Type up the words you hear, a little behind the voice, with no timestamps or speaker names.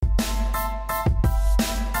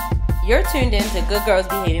You're tuned in to Good Girls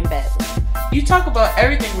Behaving Badly. You talk about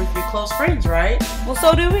everything with your close friends, right? Well,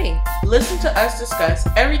 so do we. Listen to us discuss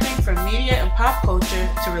everything from media and pop culture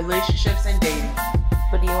to relationships and dating.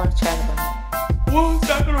 What do you want to chat about? Well, it's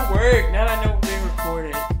not gonna work now that I know we're being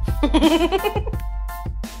recorded.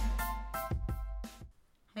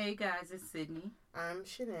 Hey guys, it's Sydney. I'm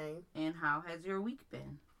Shanae. And how has your week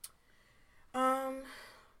been? I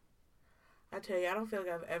tell you, I don't feel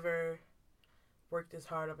like I've ever worked this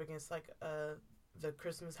hard up against the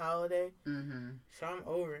Christmas holiday. Mm-hmm. So I'm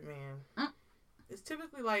over it, man. It's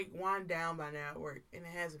typically wind down by now at work, and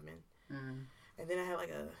it hasn't been. And then I had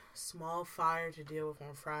a small fire to deal with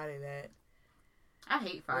on Friday that I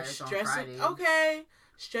hate fires on Friday. Okay,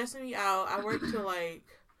 stressing me out. I worked till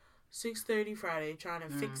 6:30 Friday trying to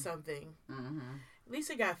fix something. Mm-hmm. At least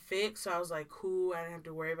it got fixed, so I was like, cool. I didn't have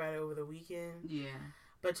to worry about it over the weekend. Yeah.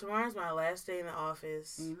 But tomorrow's my last day in the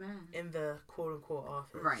office. Amen. In the quote-unquote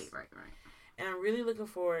office. Right. And I'm really looking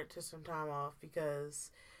forward to some time off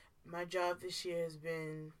because my job this year has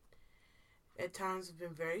been, at times,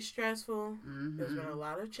 very stressful. Mm-hmm. There's been a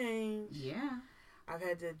lot of change. Yeah. I've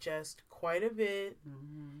had to adjust quite a bit.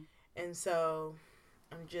 Mm-hmm. And so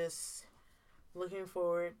I'm just looking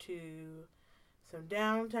forward to some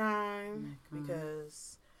downtime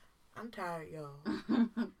because I'm tired, y'all.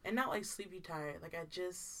 And not sleepy tired. I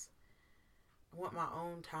just want my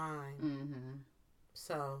own time. Mm-hmm.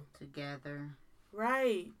 So. Together.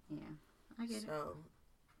 Right. Yeah. I get it. So.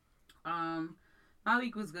 My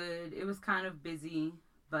week was good. It was kind of busy,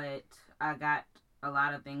 but I got a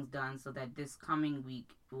lot of things done so that this coming week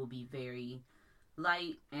will be very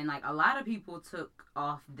light. And a lot of people took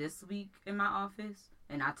off this week in my office,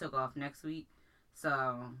 and I took off next week.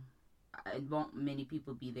 So it won't many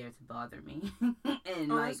people be there to bother me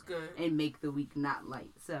and that's good. And make the week not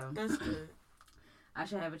light. So that's good. I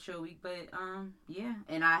should have a chill week, but yeah.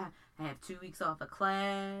 And I have 2 weeks off of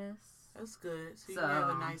class. That's good. So you can have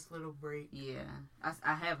a nice little break. Yeah.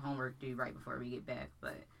 I have homework due right before we get back,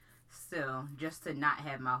 but still, just to not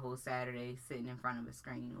have my whole Saturday sitting in front of a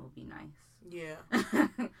screen will be nice. Yeah.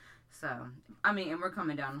 So, and we're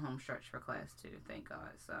coming down the home stretch for class too, thank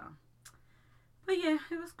God. So, but yeah,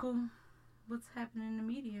 it was cool. What's happening in the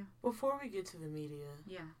media? Before we get to the media,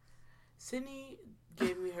 yeah, Sydney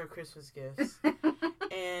gave me her Christmas gifts,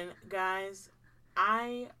 and guys,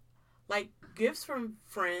 I gifts from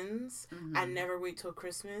friends. Mm-hmm. I never wait till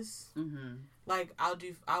Christmas. Mm-hmm.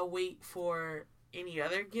 I'll wait for any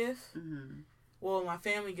other gift. Mm-hmm. Well, my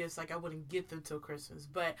family gifts, I wouldn't get them till Christmas,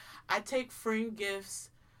 but I take friend gifts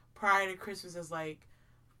prior to Christmas as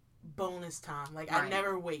bonus time. Right. I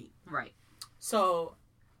never wait. Right. So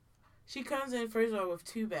she comes in first of all with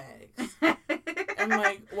 2 bags. I'm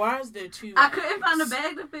like, why is there 2 bags? I couldn't find a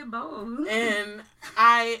bag to fit both. And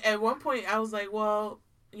at one point, I was like, well,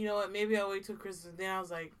 you know what? Maybe I'll wait till Christmas. Then I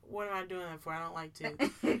was like, what am I doing that for? I don't like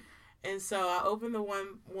to. And so I opened the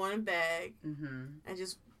one bag and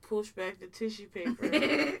just pushed back the tissue paper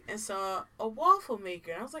and saw a waffle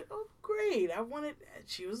maker. And I was like, oh, great.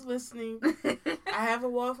 She was listening. I have a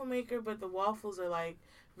waffle maker, but the waffles are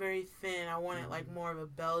very thin. I wanted more of a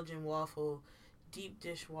Belgian waffle, deep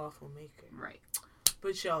dish waffle maker. Right.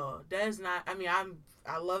 But y'all, that is not,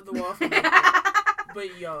 I love the waffle maker.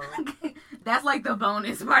 But y'all. That's the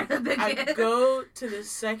bonus part of the gift. I go to the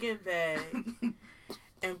second bag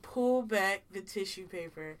and pull back the tissue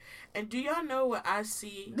paper. And do y'all know what I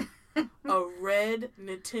see? A red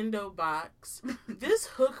Nintendo box. This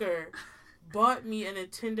hooker bought me a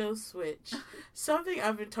Nintendo Switch. Something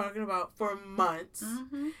I've been talking about for months.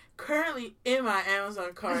 Mm-hmm. Currently in my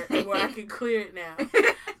Amazon cart where I can clear it now.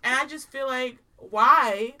 And I just feel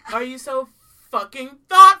why are you so fucking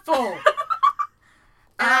thoughtful?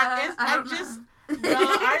 And I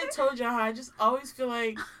already told y'all how I just always feel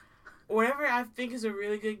whatever I think is a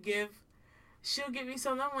really good gift, she'll give me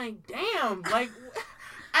something. I'm like, damn,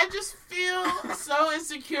 I just feel so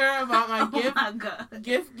insecure about my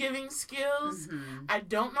gift giving skills. Mm-hmm. I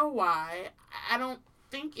don't know why. I don't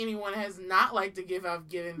think anyone has not liked the gift I've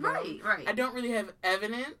given them. Right. I don't really have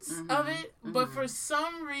evidence of it, but for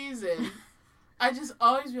some reason, I just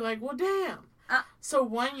always be like, well, damn. So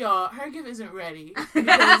y'all, her gift isn't ready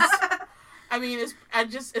because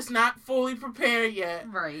it's not fully prepared yet.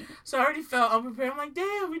 Right. So I already felt unprepared. I'm like,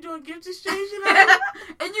 damn, we doing gift exchange now?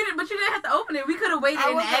 But you didn't have to open it. We could have waited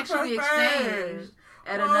and actually exchanged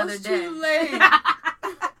at another day. It's too late.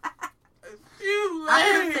 Too late.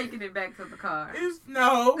 I could have taken it back to the car.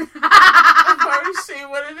 No. I've already seen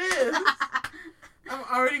what it is. I'm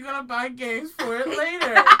already gonna buy games for it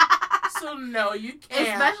later. So no, you can't.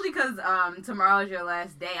 Especially because tomorrow's your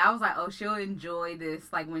last day. I was like, oh, she'll enjoy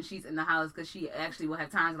this like when she's in the house because she actually will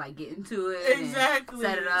have time to like get into it. Exactly.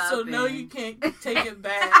 And set it up. So no, you can't take it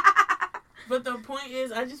back. But the point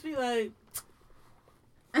is, I just be like,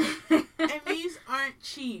 and these aren't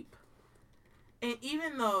cheap. And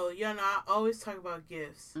even though, I always talk about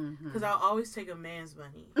gifts, because I'll always take a man's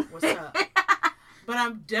money. What's up? But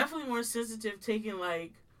I'm definitely more sensitive taking,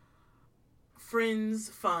 like, friends'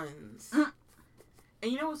 funds.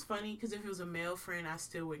 And you know what's funny? Because if it was a male friend, I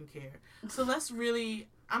still wouldn't care. So let's really,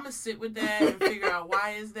 I'm going to sit with that and figure out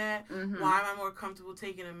why is that? Why am I more comfortable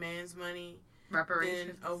taking a man's money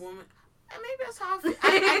than a woman? And maybe that's how I feel.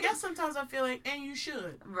 I guess sometimes I feel like, and you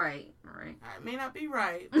should. Right. I may not be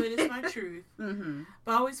right, but it's my truth.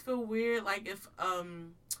 But I always feel weird, like, if a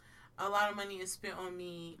lot of money is spent on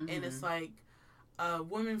me, and it's, like, a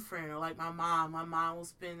woman friend, or, like, my mom will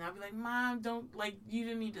spend, I'll be like, Mom, don't, like, you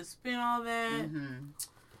didn't need to spend all that.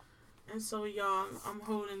 And so, y'all, I'm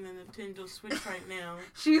holding the Nintendo Switch right now.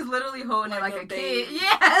 She's literally holding like it like a baby. kid.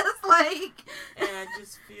 Yes, like. And I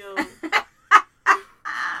just feel...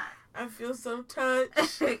 I feel so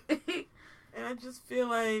touched. And I just feel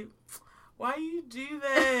like, why you do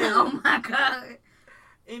that? Oh my God.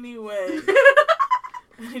 Anyway,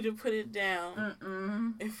 I need to put it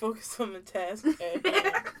down and focus on the task at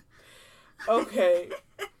hand. Okay.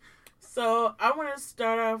 So I want to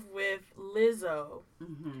start off with Lizzo.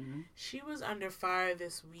 She was under fire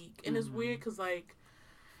this week. And it's weird because, like,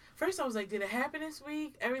 first I was like, did it happen this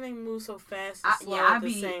week? Everything moves so fast and slow at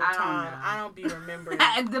the same time. I don't be remembering.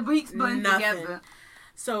 The weeks blend together.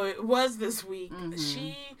 So it was this week.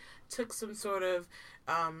 She took some sort of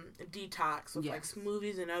detox with like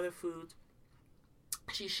smoothies and other foods.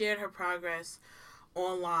 She shared her progress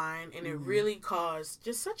online, and it really caused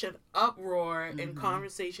just such an uproar in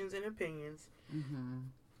conversations and opinions.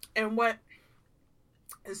 And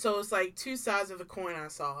so it's like two sides of the coin I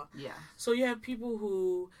saw. Yeah. So you have people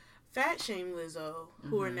who fat shame Lizzo,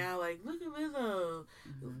 who are now like, look at Lizzo.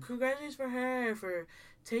 Congratulations for her for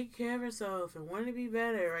taking care of herself and wanting to be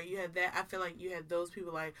better, right? You had that. I feel like you had those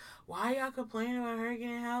people like, why y'all complaining about her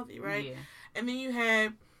getting healthy, right? Yeah. And then you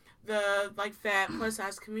had the like fat plus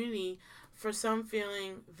size community, for some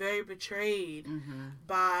feeling very betrayed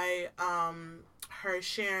by her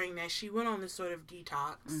sharing that she went on this sort of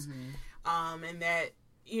detox, and that,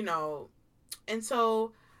 and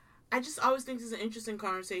so I just always think this is an interesting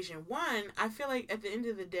conversation. One, I feel like at the end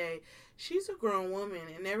of the day, she's a grown woman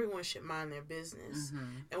and everyone should mind their business.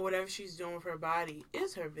 And whatever she's doing with her body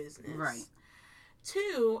is her business. Right.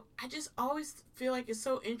 Two, I just always feel like it's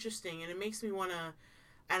so interesting, and it makes me want to,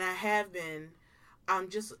 and I have been,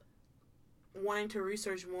 just wanting to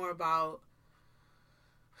research more about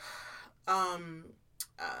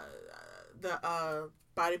the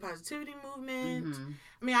body positivity movement.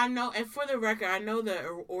 I mean, I know, and for the record, I know the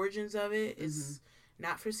origins of it is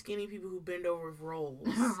not for skinny people who bend over with rolls.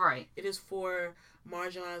 Right. It is for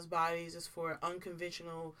marginalized bodies. It's for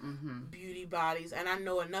unconventional beauty bodies. And I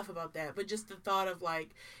know enough about that. But just the thought of, like,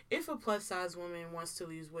 if a plus-size woman wants to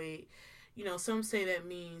lose weight, some say that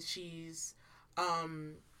means she's,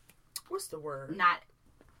 what's the word?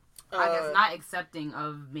 I guess not accepting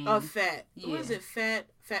of being... Of fat. Yeah. What is it? Fat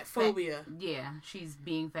phobia. Yeah, she's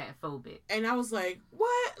being fat phobic. And I was like,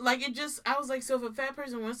 what? Like, I was like, so if a fat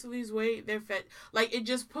person wants to lose weight, they're fat. Like, it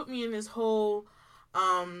just put me in this whole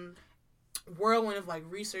whirlwind of, like,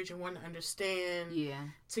 research and wanting to understand. Yeah.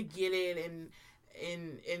 To get it.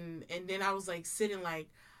 And then I was, like, sitting, like,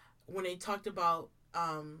 when they talked about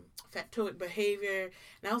factoic behavior,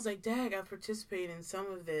 and I was like, dag, I participated in some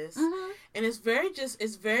of this, and it's very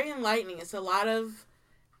enlightening. It's a lot of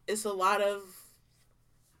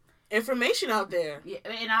information out there. Yeah,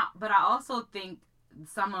 but I also think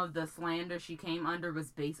some of the slander she came under was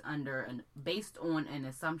based on an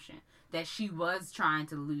assumption that she was trying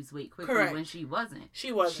to lose weight quickly. Correct. When she wasn't.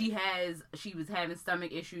 She wasn't. She was having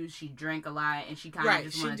stomach issues. She drank a lot, and she kind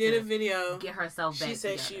of just wanted to a video, get herself back. She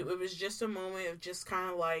said it was just a moment of just kind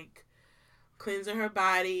of like cleansing her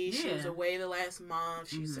body. Yeah. She was away the last month.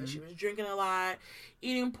 She said she was drinking a lot,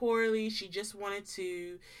 eating poorly. She just wanted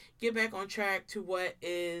to get back on track to what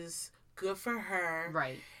is good for her.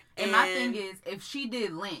 Right. And my thing is, if she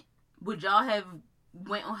did Lent, would y'all have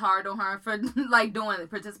went hard on her for like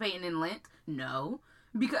participating in Lent? No,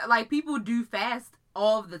 because like people do fast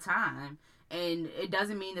all the time, and it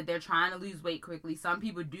doesn't mean that they're trying to lose weight quickly. Some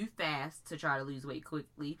people do fast to try to lose weight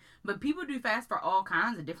quickly, but people do fast for all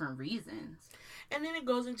kinds of different reasons. And then it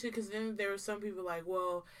goes into, because then there were some people like,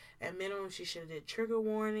 well, at minimum she should have did trigger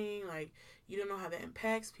warning. Like, you don't know how that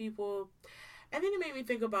impacts people. And then it made me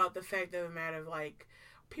think about the fact of the matter of, like,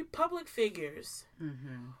 public figures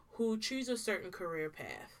Mm-hmm. who choose a certain career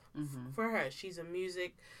path. Mm-hmm. For her, she's a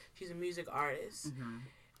music artist, Mm-hmm.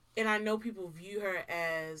 and I know people view her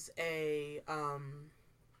as a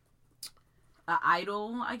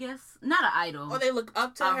idol, I guess. Not an idol. or they look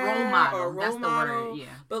up to a her, role model. or a role That's model. the word. Yeah.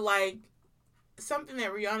 But like something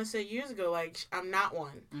that Rihanna said years ago, like, I'm not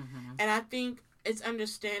one. Mm-hmm. And I think it's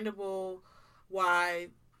understandable why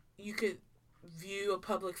you could view a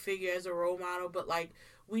public figure as a role model, but like,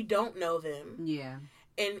 we don't know them. Yeah.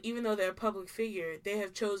 And even though they're a public figure, they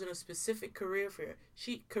have chosen a specific career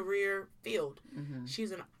field. Mm-hmm.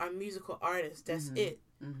 She's a musical artist. That's Mm-hmm. it.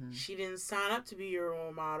 Mm-hmm. She didn't sign up to be your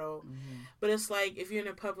role model. Mm-hmm. But it's like, if you're in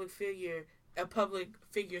a public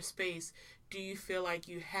figure space, do you feel like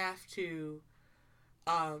you have to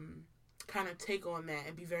kind of take on that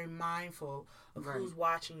and be very mindful of Right. who's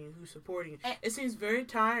watching you, who's supporting you? And, it seems very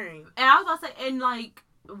tiring. and I was about to say, and like,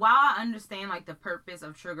 while I understand like the purpose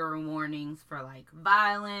of trigger warnings for like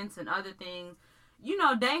violence and other things, you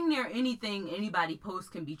know, dang near anything anybody posts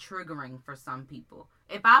can be triggering for some people.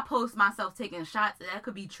 If I post myself taking shots, that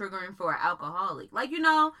could be triggering for an alcoholic. Like, you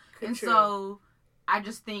know, and True. so I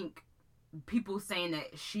just think people saying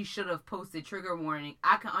that she should have posted trigger warning,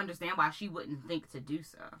 I can understand why she wouldn't think to do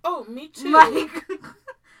so. Oh, me too. Like,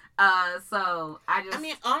 so I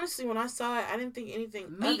mean, honestly, when I saw it, I didn't think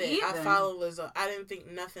anything Me of it. either. I follow Lizzo. I didn't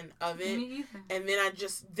think nothing of it. me either. And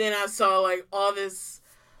then I saw like all this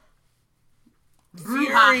fury,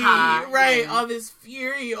 Brouhaha, right? yeah. All this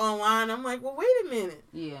fury online. I'm like, well, wait a minute.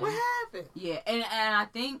 Yeah. What happened? Yeah, and I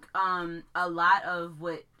think a lot of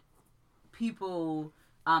what people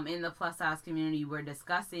in the plus size community were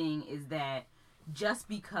discussing is that just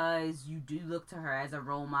because you do look to her as a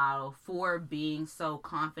role model for being so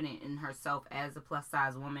confident in herself as a plus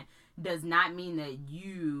size woman does not mean that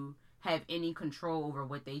you have any control over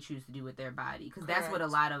what they choose to do with their body, because that's what a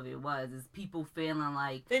lot of it was, is people feeling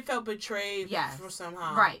like they felt betrayed. Yes. For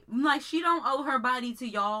somehow. Right. Like, she don't owe her body to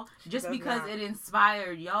y'all just does because not. it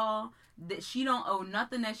inspired y'all. That she don't owe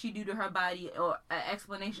nothing that she do to her body or an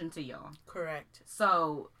explanation to y'all. Correct.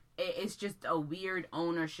 So it's just a weird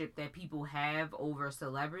ownership that people have over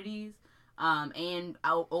celebrities, and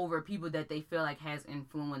over people that they feel like has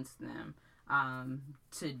influenced them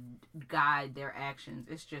to guide their actions.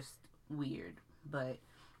 It's just weird. But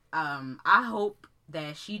I hope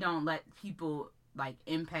that she don't let people like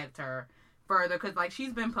impact her further, because like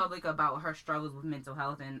she's been public about her struggles with mental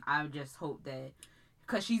health, and I just hope that,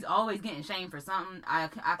 because she's always getting shamed for something, I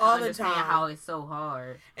can All the understand time. how it's so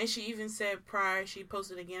hard. And she even said prior, she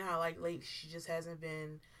posted again how like lately she just hasn't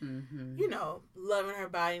been, Mm-hmm. you know, loving her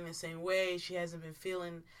body in the same way. She hasn't been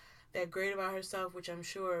feeling that great about herself, which I'm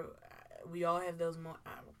sure we all have those moments.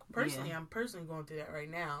 Personally, Yeah. I'm personally going through that right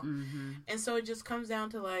now. Mm-hmm. And so it just comes down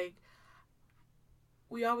to like,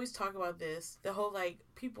 we always talk about this, the whole like,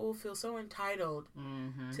 people feel so entitled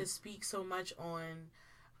Mm-hmm. to speak so much on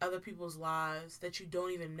other people's lives that you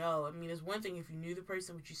don't even know. I mean, it's one thing if you knew the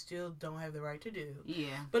person, but you still don't have the right to do. Yeah.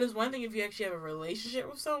 But it's one thing if you actually have a relationship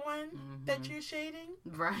with someone that Mhm. you're shading,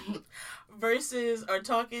 Right. versus, or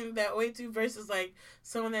talking that way to, versus like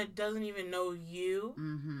someone that doesn't even know you,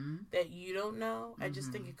 Mm-hmm. that you don't know. I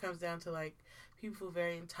just think Mhm. it comes down to like, people feel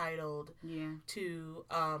very entitled Yeah. to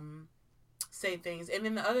say things. And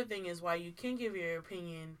then the other thing is, while you can give your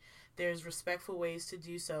opinion, there's respectful ways to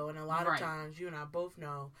do so. And a lot Right. of times, you and I both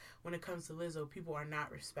know, when it comes to Lizzo, people are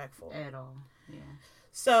not respectful. At all. Yeah.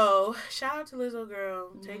 So, shout out to Lizzo,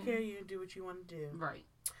 girl. Take Yeah. care of you and do what you want to do. Right.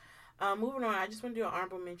 Moving on, I just want to do an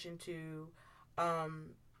honorable mention to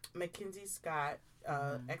Mackenzie Scott,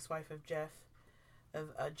 ex-wife of Jeff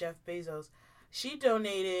Bezos. She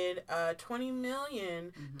donated $20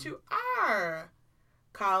 million to our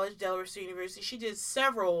college, Delaware State University. She did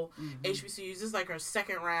several HBCUs. This is like her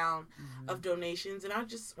second round of donations. And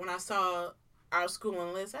when I saw our school on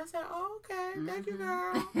the list, I said, oh, okay, thank you,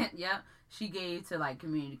 girl. Yep. She gave to like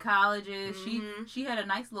community colleges. She had a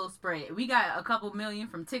nice little spread. We got a couple million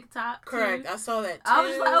from TikTok. Correct. Too. I saw that too. I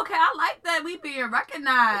was just like, okay, I like that we being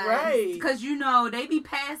recognized. Right. Because, you know, they be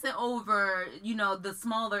passing over, you know, the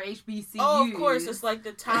smaller HBCUs. Oh, of course. It's like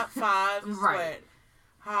the top 5 is Right. what?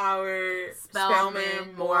 Howard, Spelman,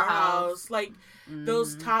 Spelman, Morehouse. Morehouse. Like,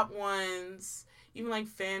 those top ones, even like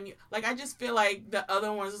FAMU. Like, I just feel like the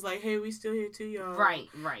other ones is like, hey, we still here too, y'all. Right.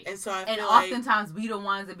 And so I and feel like, oftentimes we the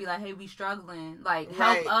ones that be like, hey, we struggling. Like,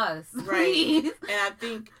 Right. help us. Right. Please. and I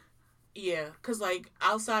think, yeah, because like,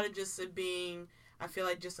 outside of just it being, I feel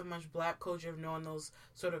like just so much black culture of knowing those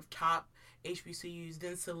sort of top HBCUs,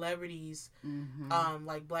 then celebrities,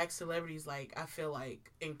 like black celebrities, like I feel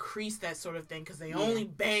like increase that sort of thing because they only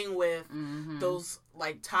bang with those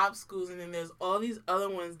like top schools, and then there's all these other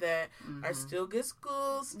ones that are still good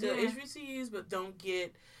schools, still HBCUs, but don't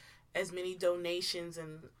get as many donations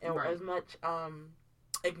and as much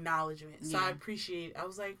acknowledgement. So I appreciate. I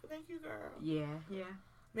was like, thank you, girl. Yeah.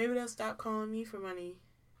 Maybe they'll stop calling me for money.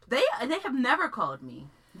 They have never called me.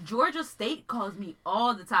 Georgia State calls me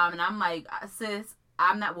all the time, and I'm like, sis,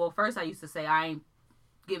 I'm not. Well, first I used to say I ain't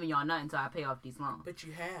giving y'all nothing until I pay off these loans. But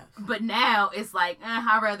you have. But now it's like,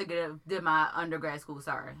 I'd rather did my undergrad school.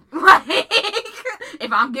 Sorry, like if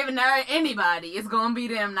I'm giving her anybody, it's gonna be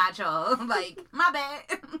them, not y'all. Like my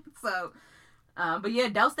bad. So, but yeah,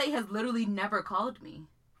 Del State has literally never called me.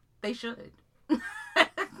 They should.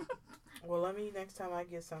 Well, let me next time I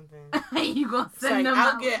get something. You gonna send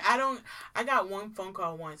like, them? I got one phone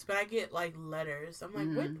call once, but I get like letters. I'm like,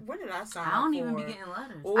 when did I sign up for? I don't even be getting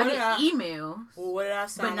letters. Well, I get emails. Well, what did I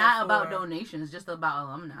sign up for? But not about donations, just about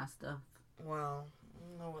alumni stuff. Well,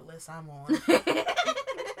 you know what list I'm on.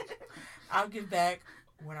 I'll get back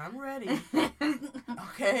when I'm ready.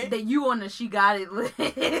 Okay. That you on the She Got It list.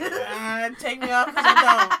 Take me off because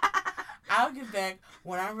I don't. I'll get back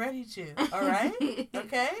when I'm ready to. All right?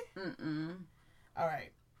 Okay? All right.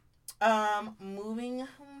 Moving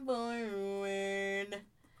forward.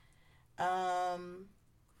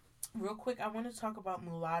 Real quick, I want to talk about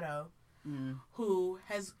Mulatto, who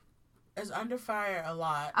is under fire a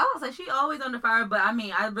lot. I was like, she always under fire, but I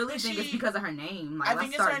mean, I really think it's because of her name. Like, I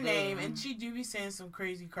think it's her name, and she do be saying some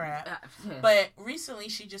crazy crap. Yeah. But recently,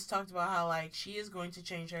 she just talked about how like she is going to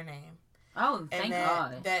change her name. Oh, thank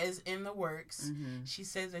God. That is in the works. She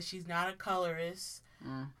says that she's not a colorist.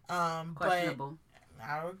 Questionable. But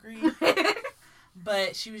I agree.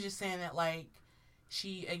 But she was just saying that, like,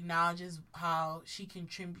 she acknowledges how she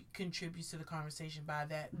contributes to the conversation by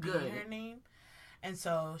that being her name. And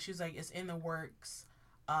so she was like, it's in the works.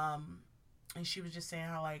 And she was just saying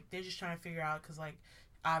how, like, they're just trying to figure out, because, like,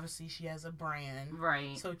 obviously she has a brand.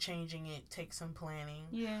 Right. So changing it takes some planning.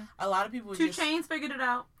 Yeah. A lot of people 2 Chainz figured it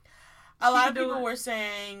out. A lot of people were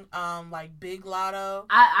saying, like, Big Lotto.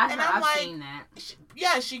 I've seen that.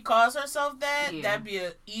 She calls herself that. Yeah. That'd be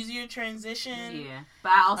an easier transition. Yeah.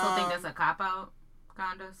 But I also think that's a cop-out,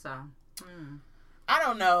 kind of, so. I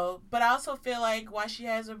don't know. But I also feel like while she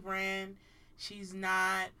has a brand, she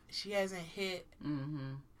hasn't hit,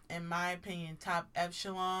 in my opinion, top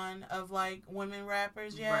echelon of, like, women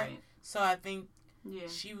rappers yet. Right. So I think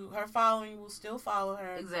her following will still follow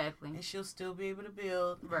her. Exactly. And she'll still be able to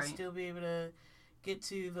build. And still be able to get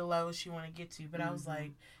to the level she want to get to. But I was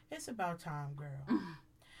like, it's about time,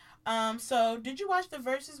 girl. So did you watch the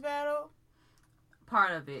Versus battle?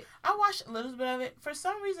 Part of it. I watched a little bit of it. For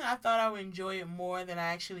some reason, I thought I would enjoy it more than I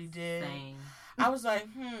actually did. Same. I was like,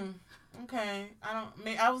 okay.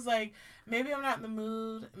 I was like, maybe I'm not in the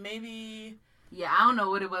mood. Maybe. Yeah, I don't know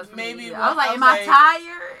what it was for me. Maybe I was like, am I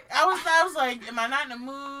tired? I was like, am I not in the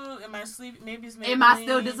mood? Am I sleepy? Maybe it's Maybelline. Am I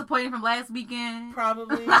still disappointed from last weekend?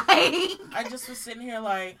 Probably. Like, I just was sitting here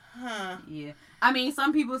like, Yeah. I mean,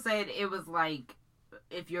 some people said it was like,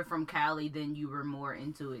 if you're from Cali, then you were more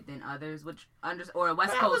into it than others, or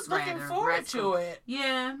West Coast, I was rather. looking forward to it.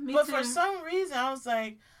 Yeah, me but too. But for some reason, I was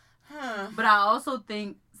like, But I also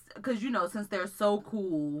think, because, since they're so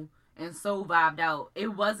cool and so vibed out, it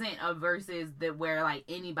wasn't a versus that where, like,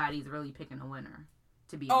 anybody's really picking a winner,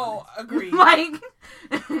 to be honest. Oh, agreed. Like,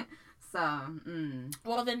 so,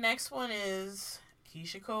 Well, the next one is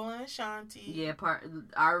Keisha Cole and Ashanti. Yeah,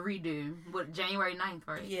 our redo. January 9th,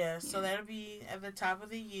 right? Yeah, so that'll be at the top of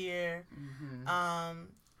the year. And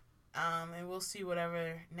we'll see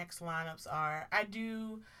whatever next lineups are. I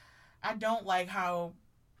don't like how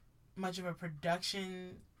much of a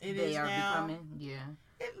production it is now. They are becoming, yeah.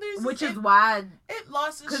 Which is why it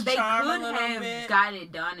lost its charm a little bit. Because they could have gotten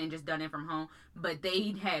it done and just done it from home, but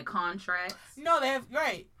they had contracts. No, they have,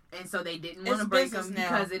 right. And so they didn't want to break them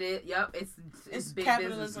because it is. Yep, it's big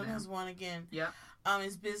capitalism has won again. Yep.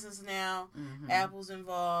 It's business now. Apple's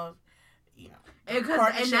involved. And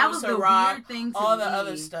that was the weird thing to all me. The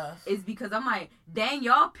other stuff is because I'm like, dang,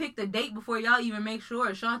 y'all picked a date before y'all even make sure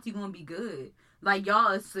Ashanti gonna be good. Like, y'all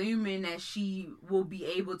assuming that she will be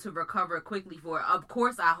able to recover quickly for it. Of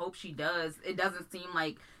course, I hope she does. It doesn't seem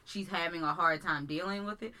like she's having a hard time dealing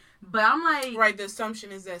with it. But I'm like... Right, the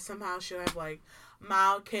assumption is that somehow she'll have, like,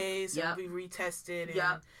 mild case and be retested.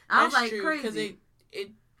 And I was like, true, crazy. Because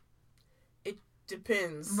it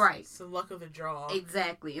depends. Right. It's the luck of the draw.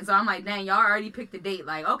 Exactly. And so I'm like, dang, y'all already picked a date.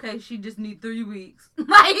 Like, okay, she just need 3 weeks.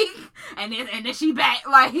 Like, and then she back.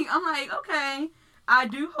 Like, I'm like, okay. I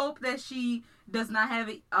do hope that she does not have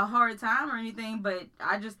a hard time or anything, but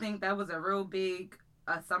I just think that was a real big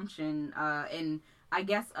assumption, and I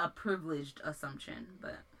guess a privileged assumption,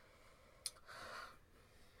 but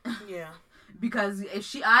yeah. Because if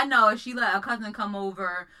she let a cousin come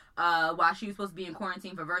over while she was supposed to be in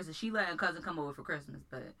quarantine for Versus, she let a cousin come over for Christmas,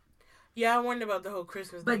 but yeah, I wondered about the whole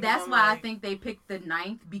Christmas but thing. that's why I think they picked the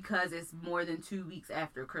 9th, because it's more than 2 weeks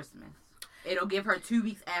after Christmas. It'll give her 2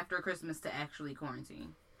 weeks after Christmas to actually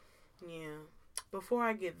quarantine. Yeah. Before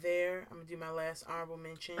I get there, I'm going to do my last honorable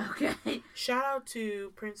mention. Okay. Shout out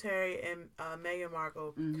to Prince Harry and Meghan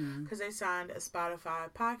Markle, because they signed a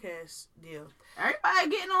Spotify podcast deal. Everybody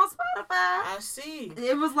getting on Spotify. I see.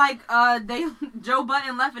 It was like Joe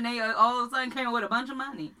Budden left and they all of a sudden came with a bunch of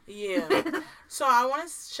money. Yeah. So I want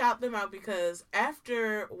to shout them out because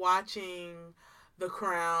after watching The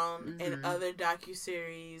Crown and other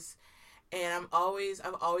docuseries, and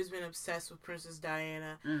I've always been obsessed with Princess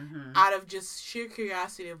Diana. Out of just sheer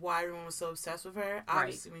curiosity of why everyone was so obsessed with her.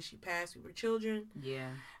 Obviously, when she passed, we were children. Yeah.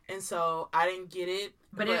 And so I didn't get it.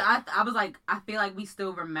 But I was like, I feel like we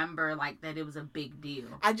still remember like that it was a big deal.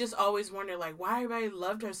 I just always wondered like why everybody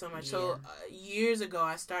loved her so much. Yeah. So years ago,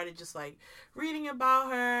 I started just like reading about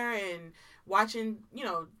her and watching,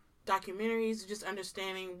 documentaries, just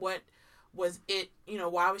understanding what was it,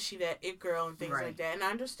 why was she that it girl and things like that. And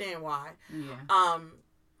I understand why. Yeah.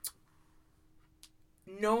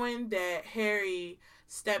 Knowing that Harry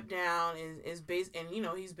stepped down is based, and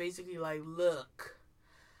he's basically like, look,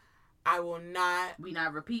 we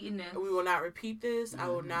not repeating this. We will not repeat this. I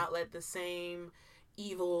will not let the same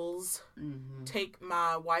evils take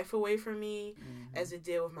my wife away from me as it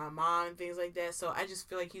did with my mom and things like that. So I just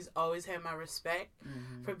feel like he's always had my respect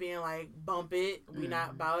for being like, bump it, we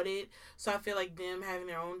not about it. So I feel like them having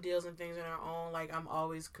their own deals and things on their own, like I'm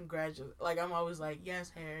always I'm always like,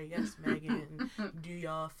 yes Harry, yes Meghan, do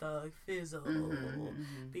y'all thug fizzle,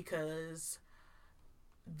 because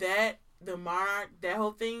the monarch, that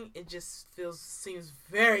whole thing, it just seems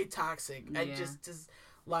very toxic. I just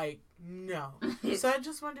like, no. So I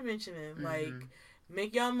just wanted to mention it. Like,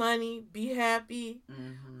 make y'all money, be happy,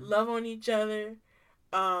 love on each other,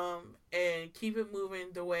 and keep it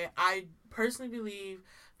moving the way I personally believe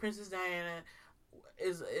Princess Diana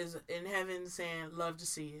is in heaven saying, love to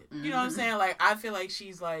see it. You know what I'm saying? Like, I feel like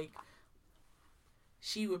she's like,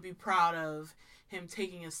 she would be proud of him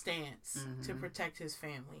taking a stance to protect his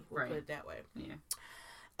family. We'll put it that way. Yeah.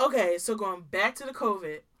 Okay, so going back to the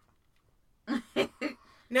COVID.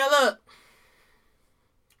 Now look,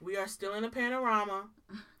 we are still in a panorama.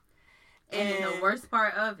 And the worst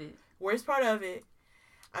part of it,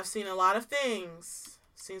 I've seen a lot of things.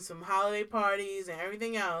 Seen some holiday parties and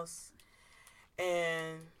everything else.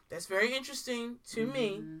 And that's very interesting to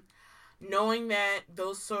me, knowing that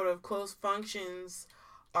those sort of close functions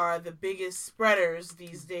are the biggest spreaders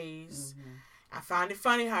these days. I find it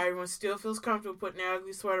funny how everyone still feels comfortable putting their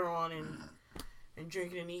ugly sweater on and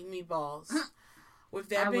drinking and eating meatballs.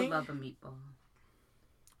 I would love a meatball.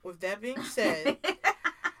 With that being said,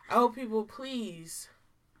 I hope people please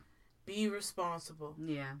be responsible.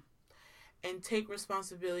 Yeah. And take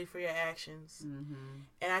responsibility for your actions.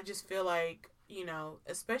 And I just feel like,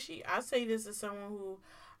 especially, I say this as someone who,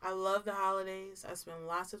 I love the holidays. I spend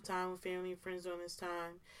lots of time with family and friends during this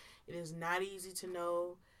time. It is not easy to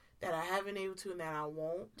know that I haven't been able to and that I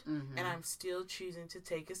won't. And I'm still choosing to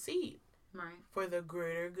take a seat. Right. For the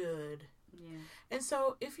greater good. Yeah. And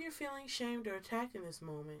so, if you're feeling shamed or attacked in this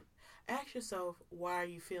moment, ask yourself, why are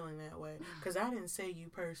you feeling that way? Because I didn't say you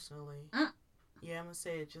personally. Yeah, I'm going to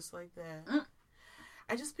say it just like that.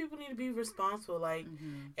 I just, people need to be responsible. Like,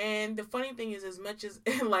 and the funny thing is, as much as,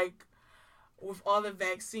 like, with all the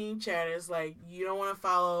vaccine chatters, like, you don't want to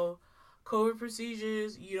follow COVID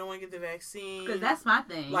procedures, you don't want to get the vaccine. Because that's my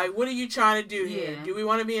thing. Like, what are you trying to do here? Do we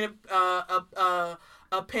want to be in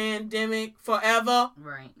a pandemic forever?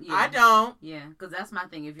 Right. Yeah. I don't. Yeah, because that's my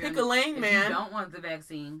thing. If you're pick a lane, man. If you don't want the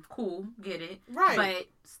vaccine, cool, get it. Right. But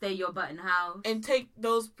stay your butt in the house. And take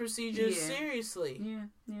those procedures seriously.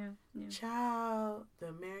 Yeah. Child, the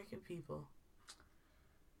American people.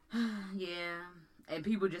 Yeah. And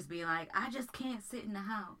people just be like, I just can't sit in the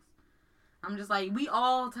house. I'm just like, we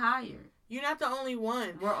all tired. You're not the only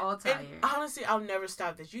one. We're all tired. And honestly, I'll never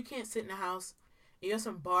stop this. You can't sit in the house. You got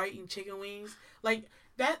some bar eating chicken wings. Like,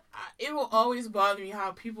 that, it will always bother me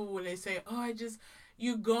how people, when they say,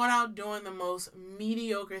 you going out doing the most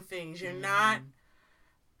mediocre things. You're not,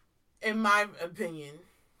 in my opinion,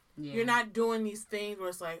 you're not doing these things where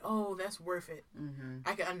it's like, oh, that's worth it.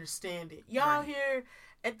 I can understand it. Y'all here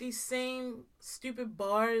at these same stupid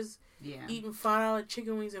bars eating $5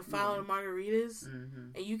 chicken wings and $5 margaritas,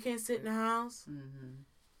 and you can't sit in the house.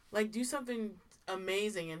 Like, do something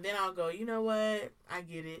amazing, and then I'll go, you know what? I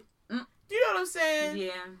get it. Do you know what I'm saying?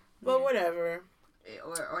 Yeah. But whatever.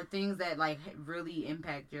 Or things that, like, really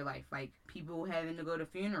impact your life. Like, people having to go to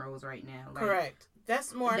funerals right now. Like, correct.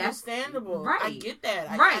 That's more understandable. Right. I get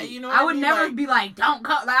that. Right. You know I would never be like, don't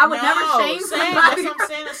come. Like, I would never shame somebody. That's what I'm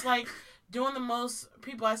saying. It's like doing the most,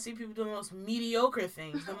 I see people doing the most mediocre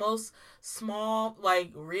things. The most small,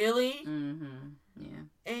 like, really? Mm-hmm. Yeah.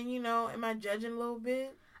 And, you know, am I judging a little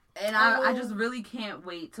bit? And I just really can't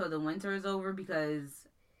wait till the winter is over, because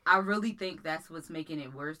I really think that's what's making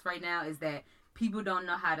it worse right now, is that people don't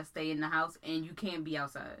know how to stay in the house and you can't be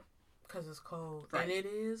outside. Because it's cold. Right. And it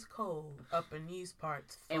is cold up in these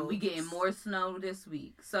parts, folks. And we getting more snow this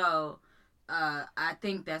week. So I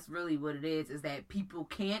think that's really what it is that people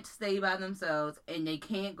can't stay by themselves and they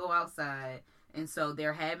can't go outside. And so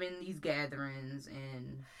they're having these gatherings.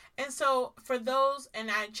 And so for those,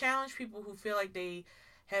 and I challenge people who feel like they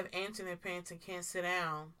have ants in their pants and can't sit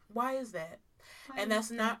down. Why is that? And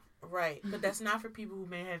that's not right. But that's not for people who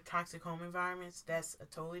may have toxic home environments. That's a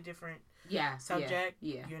totally different subject.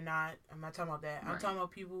 Yeah. I'm not talking about that. Right. I'm talking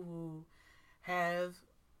about people who have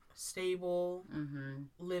stable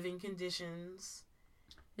living conditions.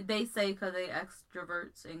 They say because they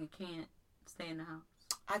extroverts and can't stay in the house.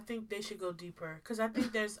 I think they should go deeper. Because I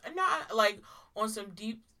think there's, not like on some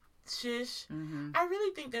deep shish. I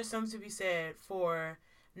really think there's something to be said for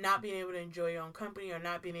not being able to enjoy your own company, or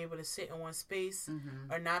not being able to sit in one space,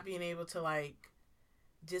 or not being able to, like,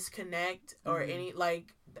 disconnect, or any,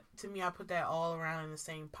 like, to me, I put that all around in the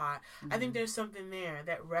same pot. I think there's something there,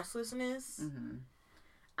 that restlessness.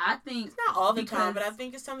 I think it's not all the time, but I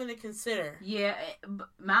think it's something to consider. Yeah,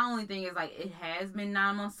 my only thing is, like, it has been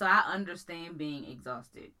 9 months, so I understand being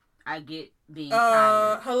exhausted. I get being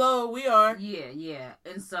tired. Hello, we are. Yeah.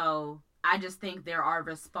 And so I just think there are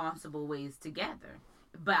responsible ways to gather.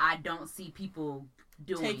 But I don't see people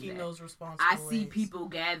taking those responsible ways. I see people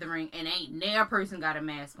gathering and ain't near person got a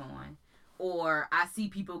mask on. Or I see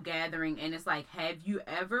people gathering and it's like, have you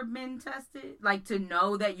ever been tested? Like, to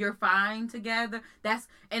know that you're fine to gather?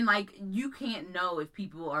 And like, you can't know if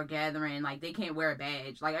people are gathering, like, they can't wear a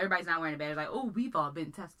badge. Like, everybody's not wearing a badge. Like, oh, we've all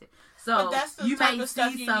been tested. So but that's the you type may of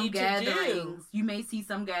stuff see you some need gatherings. to do. You may see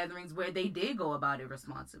some gatherings where they did go about it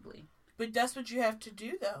responsibly. But that's what you have to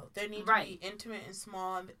do, though. They need to be intimate and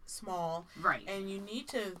small. Right. And you need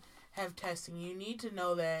to have testing. You need to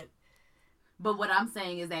know that. But what I'm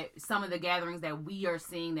saying is that some of the gatherings that we are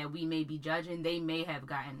seeing that we may be judging, they may have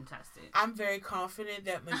gotten tested. I'm very confident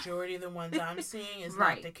that majority of the ones I'm seeing is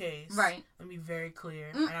not the case. Right. Let me be very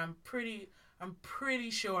clear. And I'm pretty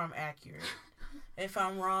sure I'm accurate. If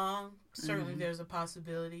I'm wrong, certainly there's a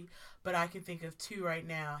possibility. But I can think of 2 right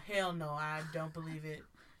now. Hell no, I don't believe it.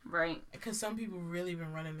 Right. Because some people really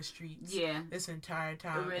been running the streets this entire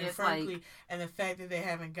time. I mean, and frankly, and the fact that they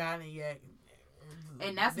haven't gotten it yet.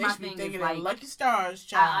 And that's my thing. Thinking is like, lucky stars,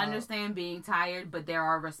 child. I understand being tired, but there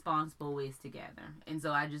are responsible ways to gather. And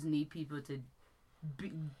so I just need people to,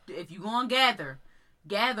 if you're going to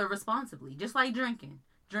gather responsibly. Just like drinking.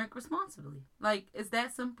 Drink responsibly. Like, it's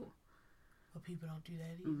that simple. But people don't do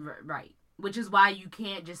that either. Right. Which is why you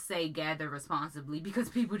can't just say gather responsibly, because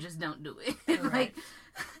people just don't do it. Right.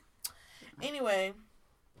 Anyway,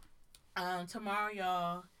 tomorrow,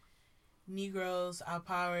 y'all, Negroes, our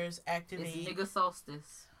powers activate. It's nigga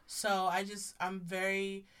solstice. So I'm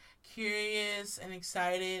very curious and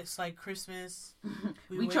excited. It's like Christmas.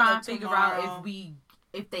 We try and figure out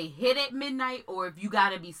if they hit at midnight or if you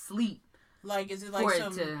gotta be asleep. Like, is it like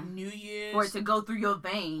some New Year's? For it to go through your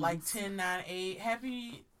veins. Like 10, 9, 8.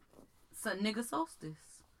 Happy... So, nigga solstice.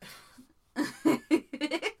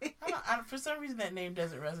 For some reason, that name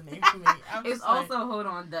doesn't resonate for me. It's also, hold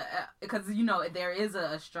on, because, you know, there is an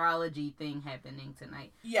astrology thing happening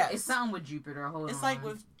tonight. Yes. It's something with Jupiter, hold on. It's like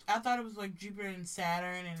I thought it was like Jupiter and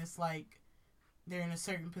Saturn, and it's like they're in a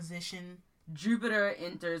certain position. Jupiter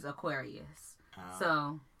enters Aquarius.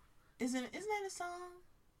 So. Isn't that a song?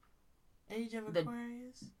 Age of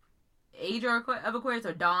Aquarius? Age of Aquarius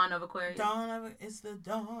or Dawn of Aquarius? It's the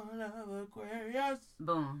Dawn of Aquarius.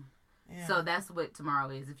 Boom. Yeah. So that's what tomorrow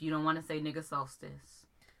is. If you don't want to say nigga solstice.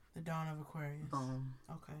 The Dawn of Aquarius. Boom.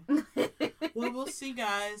 Okay. Well, we'll see,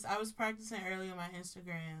 guys. I was practicing earlier on my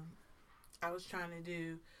Instagram. I was trying to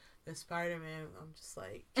do the Spider-Man. I'm just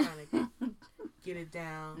like trying to get it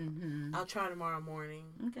down. Mm-hmm. I'll try tomorrow morning.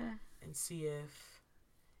 Okay. And see if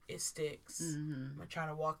it sticks. Mm-hmm. I'm going to try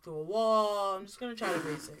to walk through a wall. I'm just going to try the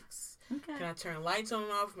basics. Okay. Can I turn lights on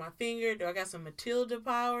and off with my finger? Do I got some Matilda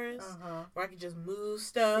powers? Where I can just move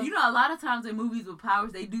stuff? You know, a lot of times in movies with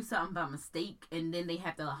powers, they do something by mistake, and then they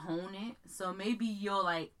have to hone it. So maybe you'll,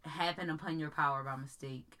 like, happen upon your power by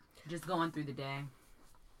mistake. Just going through the day.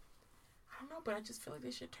 I don't know, but I just feel like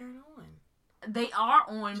they should turn on. They are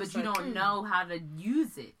on, Just but you don't know how to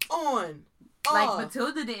use it. On. Like, Off.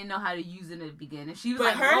 Matilda didn't know how to use it in the beginning. She was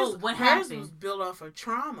But like, hers, what hers happened? was built off of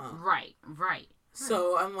trauma. Right.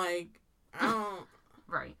 So I'm like, I don't...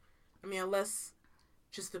 Right. I mean, unless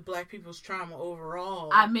just the black people's trauma overall.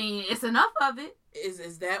 I mean, it's enough of it.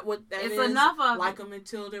 Is that what that is? It's enough of like it. a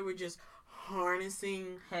Matilda, we're just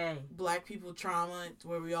harnessing Hey. black people trauma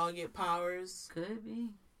where we all get powers. Could be.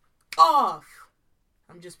 Off.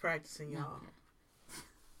 I'm just practicing, y'all. Okay.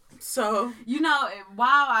 So, You know,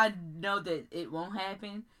 while I know that it won't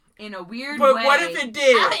happen, in a weird but way. what if it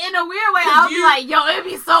did? In a weird way, I'll be like, yo, it'd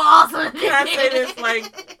be so awesome. Can I say this?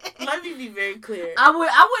 Like, let me be very clear. I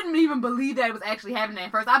wouldn't even believe that it was actually happening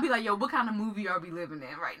at first. I'd be like, yo, what kind of movie are we living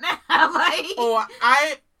in right now? Like, Or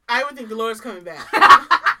I would think the Lord's coming back.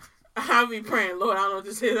 I'll be praying, Lord, I don't know what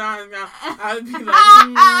this is. I would be like,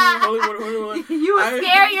 holy water. You would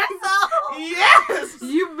scare yourself. Yes.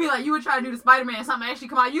 You'd be like, you would try to do the Spider-Man, something actually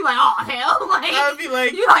come out. You like, oh hell, like I would be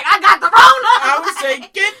like, you like, I got the Rona. I would say,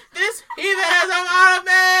 get this heathen out of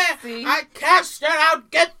me. See? I cast it out.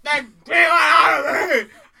 Get that demon out of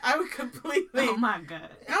me. I would completely. Oh my god.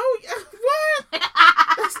 Oh, what?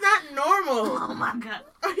 That's not normal. Oh my god.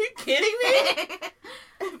 Are you kidding me?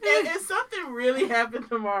 If something really happened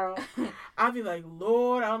tomorrow, I'd be like,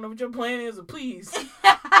 Lord, I don't know what your plan is, but please.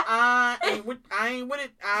 I ain't with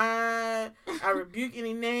it. I rebuke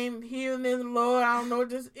any name healing, Lord. I don't know what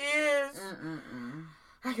this is.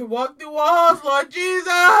 I can walk through walls, Lord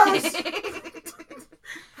Jesus.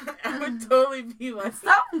 I would totally be like,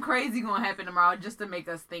 something crazy gonna happen tomorrow just to make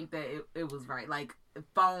us think that it was right. Like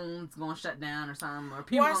phones gonna shut down or something, or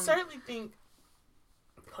people. well, I certainly think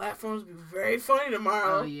platforms will be very funny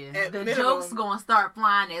tomorrow. Oh yeah, at the minimum. jokes gonna start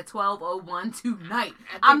flying at 12:01 tonight.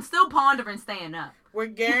 I'm still pondering staying up. We're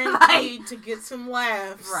guaranteed to get some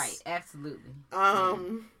laughs. Right, absolutely.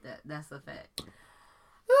 That's a fact.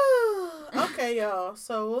 Okay, y'all.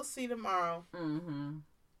 So we'll see tomorrow. Mm-hmm.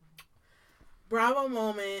 Bravo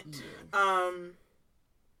moment. Yeah.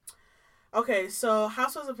 Okay, so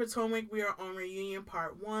Housewives of Potomac, we are on reunion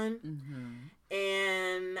part 1. Mm-hmm.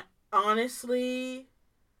 And honestly,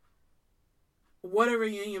 what a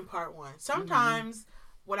reunion part 1. Sometimes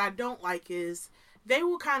what I don't like is they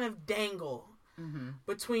will kind of dangle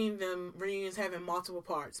between them reunions having multiple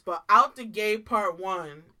parts. But out the gate part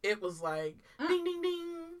 1, it was like ding, ding, ding.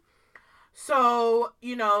 So,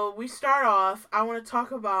 we start off, I want to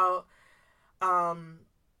talk about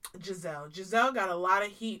Giselle. Giselle got a lot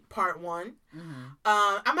of heat part 1.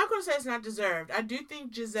 I'm not going to say it's not deserved. I do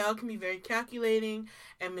think Giselle can be very calculating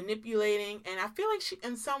and manipulating, and I feel like she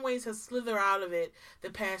in some ways has slithered out of it the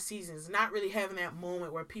past seasons, not really having that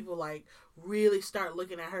moment where people like really start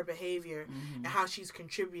looking at her behavior and how she's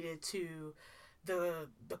contributed to the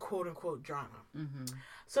quote unquote drama.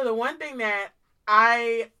 So the one thing that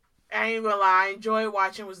I ain't gonna lie, I enjoyed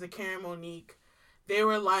watching was the Karen Monique. They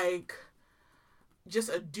were like just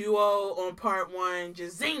a duo on part 1,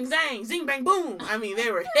 just zing, zang, zing, bang, boom. I mean,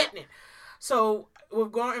 they were hitting it. So,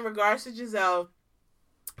 in regards to Giselle,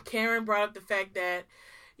 Karen brought up the fact that,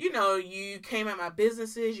 you came at my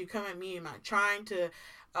businesses, you come at me and trying to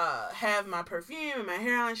have my perfume and my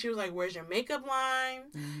hairline. She was like, where's your makeup line?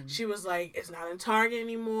 She was like, it's not in Target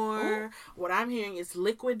anymore. Ooh. What I'm hearing is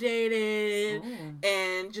liquidated. Ooh.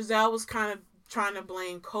 And Giselle was kind of trying to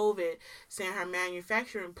blame COVID, saying her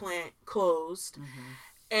manufacturing plant closed.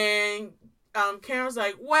 And Karen was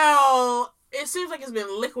like, well, it seems like it's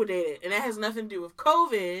been liquidated, and that has nothing to do with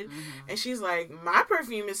COVID. And she's like, my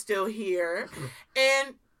perfume is still here.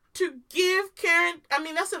 And to give Karen, I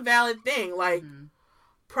mean, that's a valid thing. Like,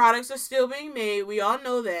 products are still being made. We all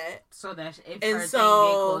know that. So that if her thing did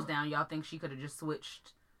close down, y'all think she could have just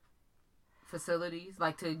switched facilities,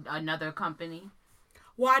 like to another company?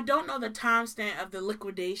 Well, I don't know the timestamp of the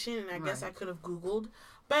liquidation, and I guess I could have Googled.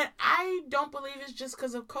 But I don't believe it's just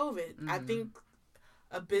because of COVID. I think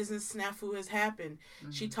a business snafu has happened.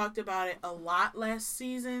 She talked about it a lot last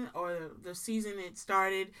season, or the season it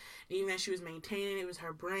started. Even as she was maintaining it was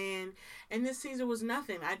her brand. And this season was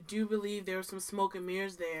nothing. I do believe there was some smoke and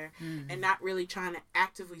mirrors there, and not really trying to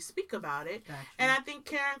actively speak about it. Gotcha. And I think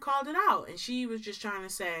Karen called it out, and she was just trying to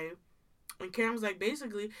say... And Karen was like,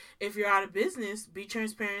 basically, if you're out of business, be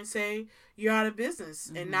transparent, say you're out of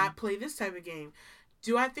business, and not play this type of game.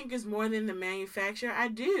 Do I think it's more than the manufacturer? I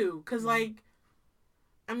do. Because, I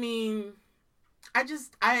mean,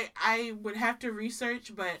 I would have to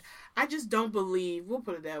research, but I just don't believe, we'll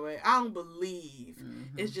put it that way, I don't believe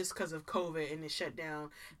it's just because of COVID and it shut down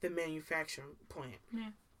the manufacturing plant. Yeah.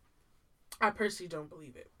 I personally don't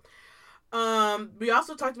believe it. We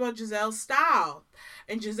also talked about Giselle's style.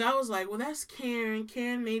 And Giselle was like, well, that's Karen.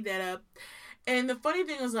 Karen made that up. And the funny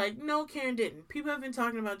thing was like, no, Karen didn't. People have been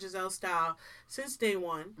talking about Giselle's style since day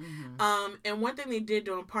one. Mm-hmm. And one thing they did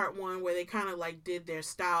during part one where they kind of like did their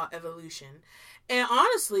style evolution. And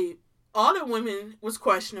honestly, all the women was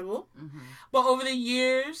questionable. Mm-hmm. But over the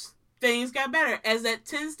years, things got better, as that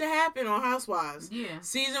tends to happen on Housewives. Yeah.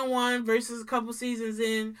 Season 1 versus a couple seasons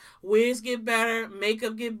in, wigs get better,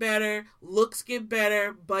 makeup get better, looks get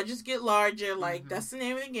better, budgets get larger. Like, that's the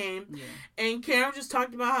name of the game. Yeah. And Karen just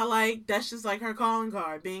talked about how, like, that's just like her calling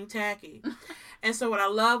card, being tacky. And so what I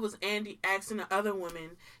love was Andy asking the other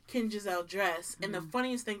women, can Giselle dress? And the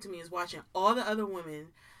funniest thing to me is watching all the other women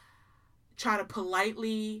try to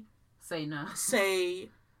politely say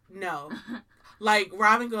no. Like,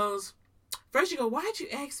 Robin goes, first she goes, why'd you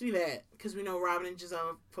ask me that? Because we know Robin and Giselle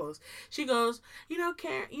are close. She goes,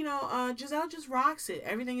 Karen, Giselle just rocks it.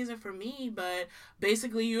 Everything isn't for me, but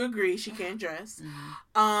basically you agree she can't dress.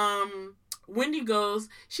 Mm-hmm. Wendy goes,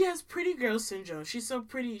 she has pretty girl syndrome. She's so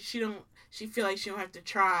pretty, she feel like she don't have to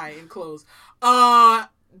try in clothes.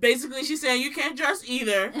 Basically she's saying you can't dress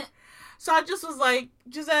either. So I just was like,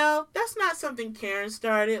 Giselle, that's not something Karen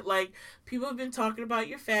started. Like, people have been talking about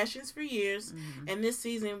your fashions for years. Mm-hmm. And this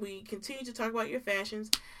season, we continue to talk about your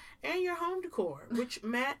fashions and your home decor, which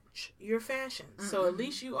match your fashion. Mm-hmm. So at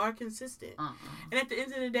least you are consistent. And at the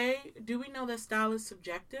end of the day, do we know that style is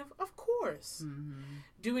subjective? Of course. Mm-hmm.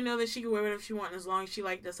 Do we know that she can wear whatever she wants as long as she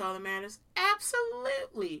likes, that's all that matters?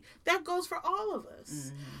 Absolutely. That goes for all of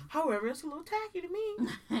us. Mm-hmm. However, it's a little tacky to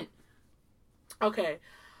me. Okay.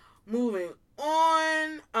 Moving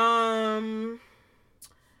on.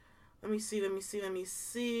 Let me see.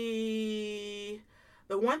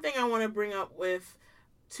 The one thing I want to bring up with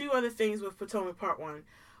two other things with Potomac Part 1.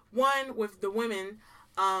 One, with the women,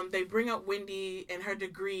 they bring up Wendy and her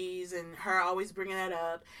degrees and her always bringing that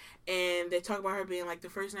up. And they talk about her being like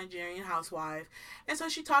the first Nigerian housewife. And so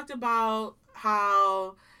she talked about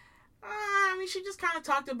how, she just kind of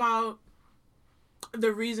talked about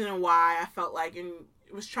the reason and why I felt like, and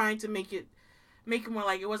was trying to make it more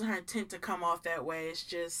like it wasn't her intent to come off that way. It's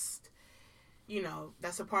just,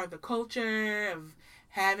 that's a part of the culture of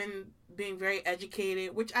being very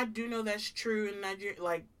educated, which I do know that's true in Nigeria.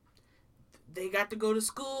 Like, they got to go to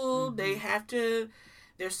school. Mm-hmm. They have to,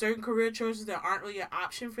 there's certain career choices that aren't really an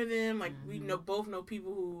option for them. Like, we both know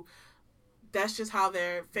people who, that's just how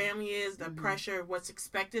their family is, the pressure of what's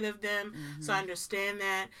expected of them. Mm-hmm. So I understand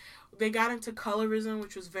that. They got into colorism,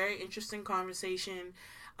 which was very interesting conversation.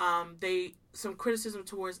 Some criticism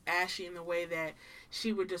towards Ashley in the way that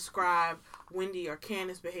she would describe Wendy or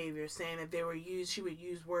Candace's behavior, saying that she would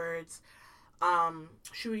use words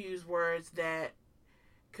that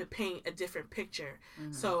could paint a different picture.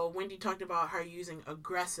 Mm-hmm. So Wendy talked about her using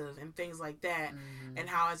aggressive and things like that, and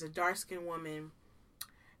how as a dark-skinned woman,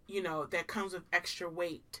 that comes with extra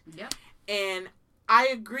weight. Yep. And I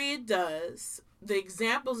agree it does. The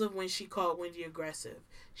examples of when she called Wendy aggressive,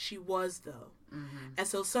 she was, though. Mm-hmm. And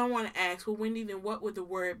so someone asked, well, Wendy, then what would the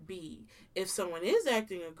word be if someone is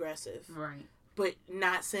acting aggressive, right, but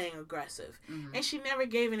not saying aggressive? Mm-hmm. And she never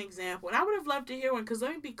gave an example. And I would have loved to hear one, because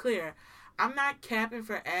let me be clear, I'm not capping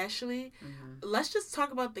for Ashley. Mm-hmm. Let's just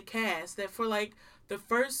talk about the cast, that for, like, the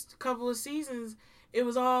first couple of seasons, it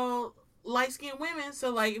was all light-skinned women. So,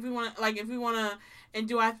 like, if we want to, and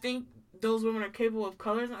do I think those women are capable of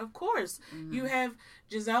colors? Of course. Mm-hmm. You have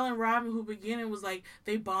Giselle and Robin, who beginning was like,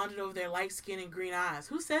 they bonded over their light skin and green eyes.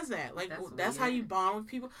 Who says that? Like, that's how you bond with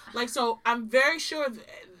people? Like, so I'm very sure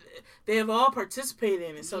they have all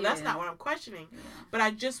participated in it. So that's not what I'm questioning. Yeah. But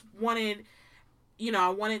I just wanted,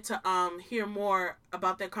 to hear more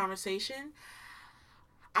about that conversation.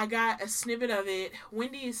 I got a snippet of it.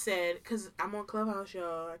 Wendy said, because I'm on Clubhouse,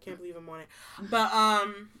 y'all. I can't believe I'm on it. But,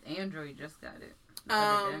 Android just got it.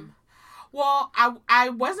 Well, I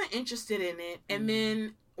wasn't interested in it, and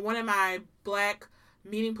then one of my black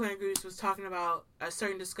meeting planner groups was talking about a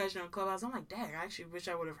certain discussion on Clubhouse. I'm like, dang, I actually wish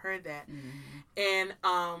I would have heard that. Mm-hmm. And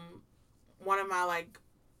one of my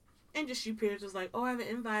industry peers was like, oh, I have an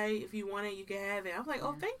invite. If you want it, you can have it. I'm like,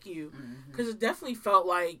 oh, thank you, because it definitely felt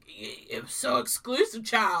like it was so exclusive,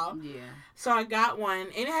 child. Yeah. So I got one,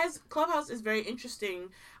 and Clubhouse is very interesting.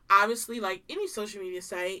 Obviously, like any social media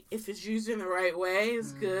site, if it's used in the right way,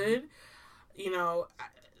 it's good.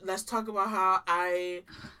 Let's talk about how I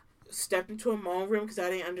stepped into a moan room because I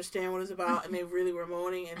didn't understand what it was about, and they really were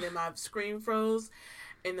moaning, and then my screen froze,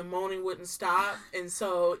 and the moaning wouldn't stop, and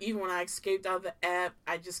so even when I escaped out of the app,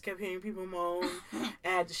 I just kept hearing people moan, and I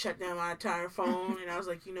had to shut down my entire phone, and I was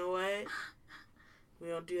like, you know what? We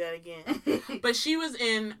don't do that again. But she was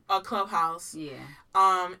in a clubhouse. Yeah.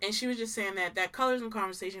 And she was just saying that colorism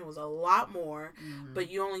conversation was a lot more, Mm-hmm. but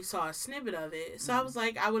you only saw a snippet of it. So I was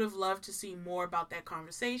like, I would have loved to see more about that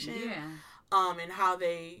conversation. Yeah. And how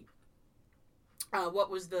they, what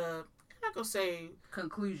was the, I'm not going to say.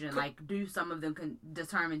 Conclusion. Like, do some of them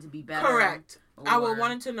determine to be better? Correct. I would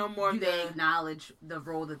wanted to know more. Do they acknowledge the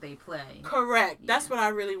role that they play? Correct. Yeah. That's what I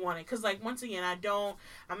really wanted. Because, like, once again,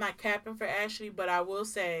 I'm not capping for Ashley, but I will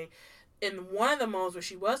say, in one of the moments where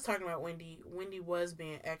she was talking about Wendy was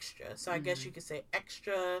being extra. So I guess you could say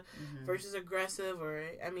extra versus aggressive, or,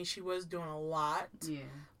 I mean, she was doing a lot. Yeah.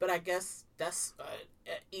 But I guess that's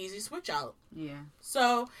an easy switch out. Yeah.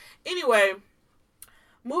 So, anyway,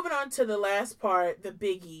 moving on to the last part, the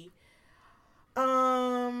biggie.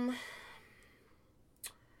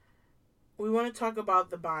 We want to talk about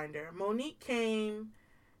the binder. Monique came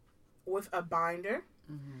with a binder.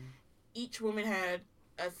 Mm-hmm. Each woman had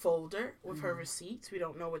a folder with her receipts. We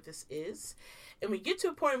don't know what this is. And we get to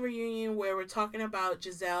a point in reunion where we're talking about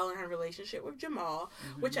Giselle and her relationship with Jamal,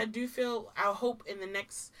 which I do feel, I hope in the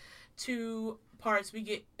next 2 parts we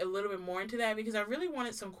get a little bit more into that, because I really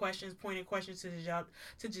wanted some pointed questions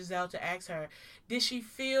to Giselle to ask her. Did she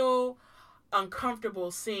feel uncomfortable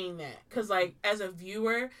seeing that? Because, like, as a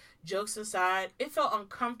viewer, jokes aside, it felt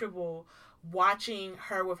uncomfortable watching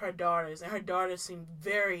her with her daughters, and her daughters seemed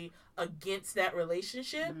very against that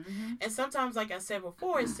relationship. Mm-hmm. And sometimes, like I said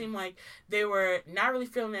before, it seemed like they were not really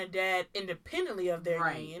feeling their dad independently of their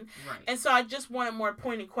union. Right. And so I just wanted more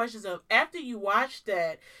pointed questions of, after you watched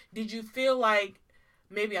that, did you feel like,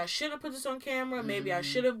 maybe I should have put this on camera, maybe I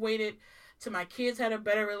should have waited till my kids had a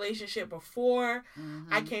better relationship before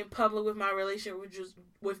I came public with my relationship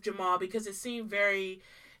with Jamal, because it seemed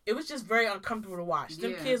it was just very uncomfortable to watch.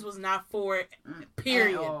 Them kids was not for it,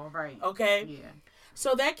 period. At all, right. Okay? Yeah.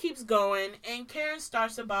 So that keeps going, and Karen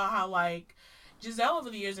starts about how, like, Giselle over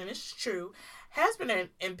the years, and it's true, has been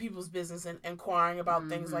in people's business and inquiring about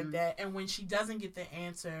things like that, and when she doesn't get the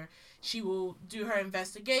answer, she will do her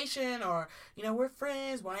investigation, or, we're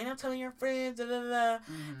friends, why ain't I telling your friends, da da da.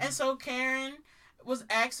 And so Karen was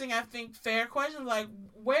asking, I think, fair questions like,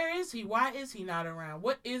 where is he? Why is he not around?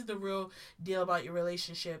 What is the real deal about your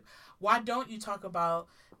relationship? Why don't you talk about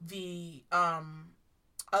the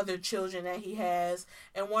other children that he has,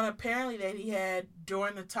 and one apparently that he had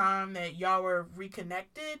during the time that y'all were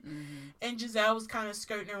reconnected? And Giselle was kind of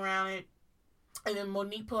skirting around it. And then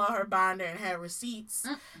Monique pulled out her binder and had receipts,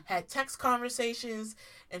 had text conversations,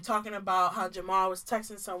 and talking about how Jamal was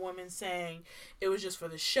texting some woman saying it was just for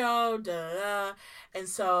the show, da-da-da. And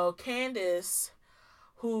so Candace,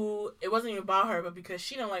 who, it wasn't even about her, but because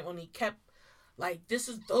she don't like when he kept, like,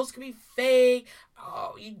 those could be fake.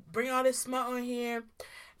 Oh, you bring all this smut on here.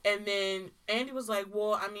 And then Andy was like,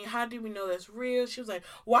 well, I mean, how do we know that's real? She was like,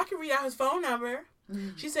 well, I can read out his phone number.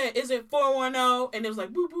 She said, is it 410? And it was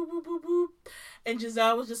like, boop, boop, boop, boop, boop. And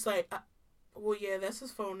Giselle was just like, well, yeah, that's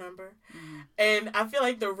his phone number. And I feel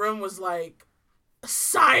like the room was, like,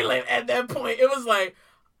 silent at that point. It was like,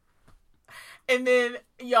 and then,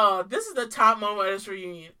 y'all, this is the top moment of this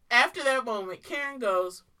reunion. After that moment, Karen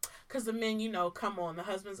goes, because the men, come on, the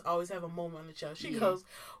husbands always have a moment on the show. She goes,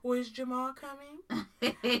 well, is Jamal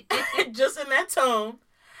coming? Just in that tone.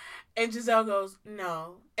 And Giselle goes,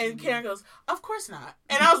 no. And Karen goes, of course not.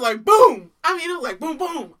 And I was like, boom. I mean, it was like, boom,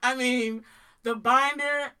 boom. I mean, the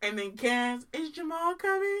binder and then Karen's, is Jamal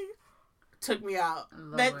coming? Took me out.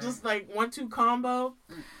 That just, like, 1-2 combo.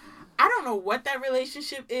 I don't know what that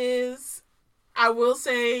relationship is. I will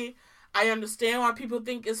say, I understand why people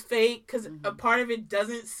think it's fake, because a part of it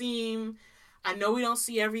doesn't seem, I know we don't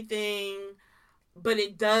see everything, but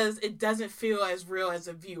it doesn't feel as real as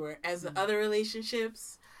a viewer as the other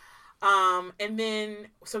relationships. And then,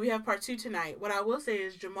 so we have part 2 tonight. What I will say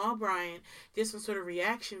is Jamal Bryant did some sort of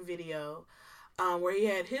reaction video, where he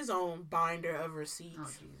had his own binder of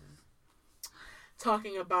receipts,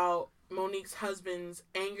 talking about Monique's husband's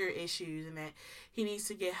anger issues and that he needs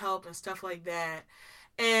to get help and stuff like that.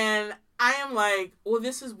 And I am like, well,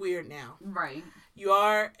 this is weird now. Right.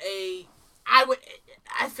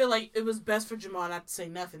 I feel like it was best for Jamal not to say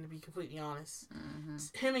nothing, to be completely honest.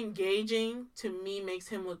 Him engaging, to me, makes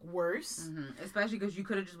him look worse. Especially because you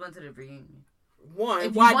could have just went to the reunion. Why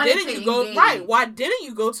didn't you go? Right. Why didn't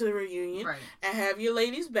you go to the reunion and have your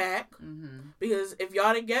ladies back? Because if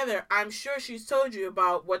y'all together, I'm sure she's told you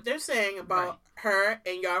about what they're saying about her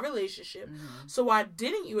and y'all relationship. So why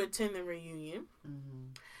didn't you attend the reunion?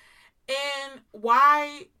 And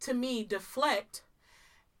why, to me, deflect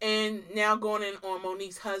and now going in on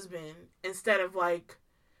Monique's husband instead of, like,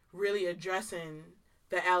 really addressing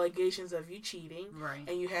the allegations of you cheating, right,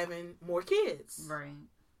 and you having more kids. Right.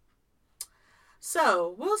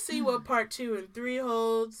 So we'll see what part 2 and 3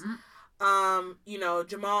 holds. You know,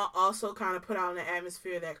 Jamal also kind of put out in the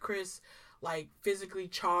atmosphere that Chris like physically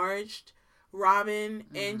charged Robin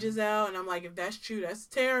and Giselle, and I'm like, if that's true, that's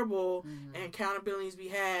terrible, and accountability needs to be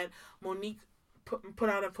had. Monique put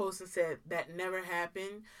out a post and said that never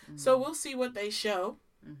happened. So we'll see what they show.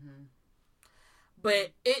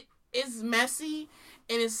 But it is messy,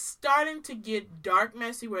 and it's starting to get dark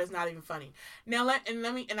messy where it's not even funny. Now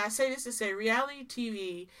I say this to say, reality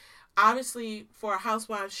TV, obviously for a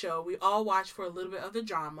housewives show, we all watch for a little bit of the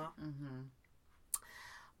drama.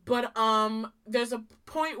 But there's a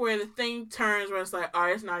point where the thing turns where it's like, all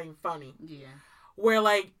right, it's not even funny. Yeah. Where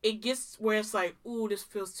like it gets where it's like, ooh, this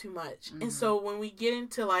feels too much. And so when we get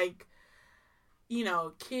into like, you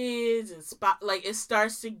know, kids and like it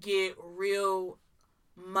starts to get real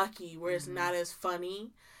mucky where it's not as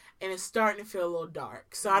funny, and it's starting to feel a little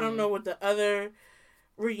dark. So I don't know what the other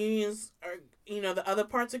reunions are, you know, the other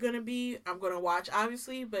parts are going to be. I'm going to watch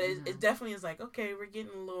obviously, but it definitely is like, okay, we're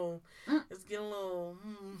getting a little it's getting a little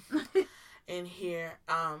in here.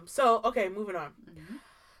 So okay, moving on.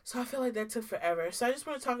 So I feel like that took forever. So I just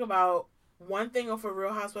want to talk about one thing for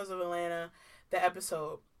Real Housewives of Atlanta, the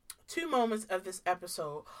episode. 2 moments of this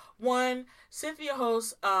episode. One, Cynthia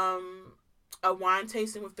hosts a wine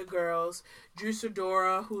tasting with the girls. Drew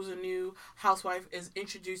Sidora, who's a new housewife, is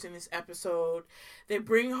introduced in this episode. They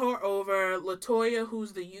bring her over. LaToya,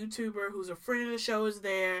 who's the YouTuber, who's a friend of the show, is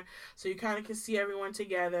there. So you kind of can see everyone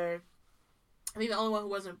together. I think the only one who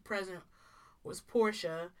wasn't present was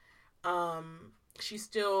Portia. She's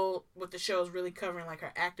still, with the show, is really covering, like,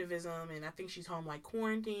 her activism, and I think she's home, like,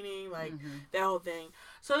 quarantining, like, that whole thing.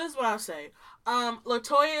 So this is what I'll say.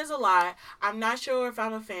 LaToya is a lot. I'm not sure if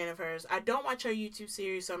I'm a fan of hers. I don't watch her YouTube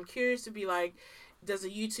series, so I'm curious to be like, does a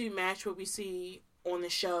YouTube match what we see on the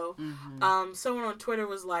show? Someone on Twitter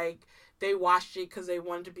was like, they watched it because they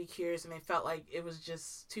wanted to be curious, and they felt like it was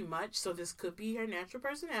just too much, so this could be her natural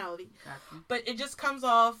personality. Gotcha. But it just comes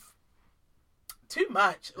off too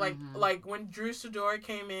much. Like when Drew Sidora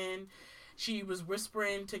came in, she was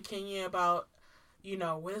whispering to Kenya about, you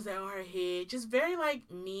know, what is that on her head? Just very like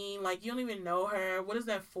mean, like you don't even know her. What is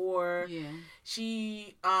that for? Yeah.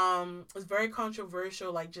 She was very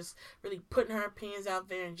controversial, like just really putting her opinions out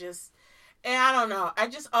there and I don't know. I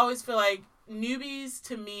just always feel like newbies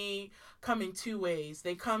to me come in 2 ways.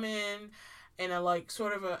 They come in a like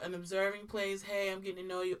sort of an observing place, hey, I'm getting to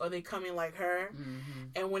know you, or they come in like her.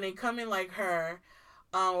 And when they come in like her,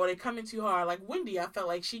 or they come in too hard, like Wendy, I felt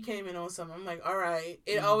like she came in on something. I'm like, all right.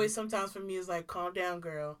 It always sometimes for me is like, calm down,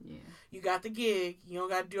 girl. Yeah. You got the gig. You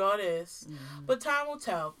don't got to do all this. But time will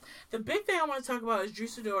tell. The big thing I want to talk about is Drew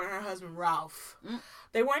Sidora and her husband, Ralph.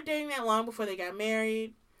 They weren't dating that long before they got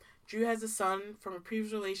married. Drew has a son from a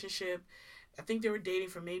previous relationship. I think they were dating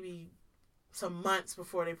for maybe some months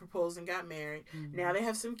before they proposed and got married. Now they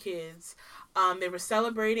have some kids. They were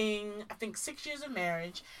celebrating, I think, 6 years of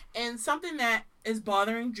marriage. And something that is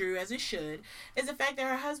bothering Drew, as it should, is the fact that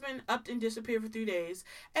her husband upped and disappeared for 3 days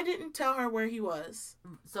and didn't tell her where he was.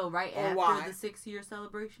 So right after why. the 6-year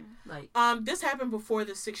celebration? Like this happened before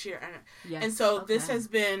the 6-year. Yes. And so this has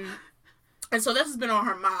been on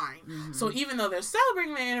her mind. So even though they're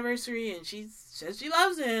celebrating their anniversary and she says she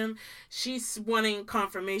loves him, she's wanting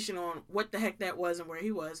confirmation on what the heck that was and where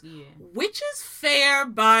he was. Yeah. Which is fair,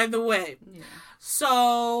 by the way. Yeah.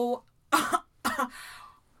 So her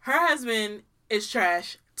husband is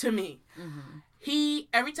trash to me. He,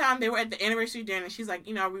 every time they were at the anniversary dinner, she's like,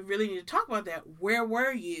 you know, we really need to talk about that. Where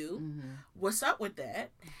were you? What's up with that?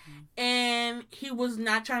 And he was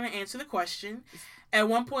not trying to answer the question. At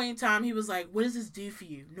one point in time, he was like, what does this do for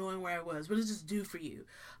you? Knowing where I was. What does this do for you?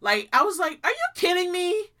 Like, I was like, are you kidding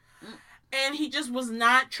me? And he just was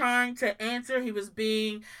not trying to answer. He was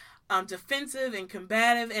being defensive and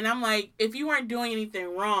combative. And I'm like, if you weren't doing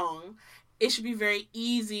anything wrong, it should be very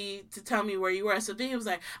easy to tell me where you were. So then he was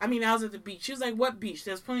like, I was at the beach. She was like, what beach?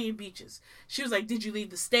 There's plenty of beaches. She was like, did you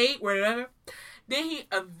leave the state? Whatever. Then he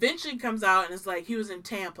eventually comes out and it's like, he was in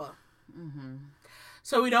Tampa.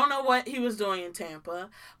 So we don't know what he was doing in Tampa,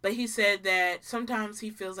 but he said that sometimes he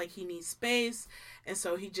feels like he needs space, and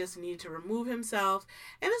so he just needed to remove himself.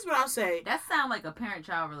 And this is what I'll say. That sounds like a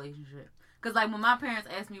parent-child relationship. Because, like, when my parents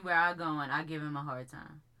ask me where I'm going, I give them a hard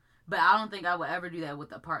time. But I don't think I would ever do that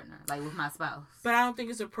with a partner, like with my spouse. But I don't think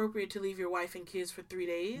it's appropriate to leave your wife and kids for 3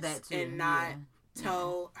 days and not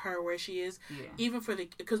tell her where she is. Yeah. Even for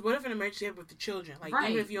because what if an emergency happened with the children? Like,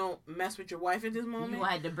 even if you don't mess with your wife at this moment. You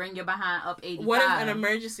had to bring your behind up 85. What if an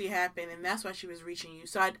emergency happened and that's why she was reaching you?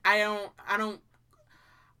 So I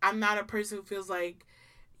I'm not a person who feels like,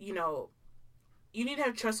 you know, you need to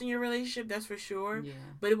have trust in your relationship, that's for sure. Yeah.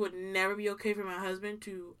 But it would never be okay for my husband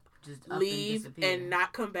to just leave and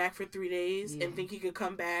not come back for 3 days and think he could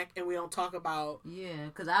come back and we don't talk about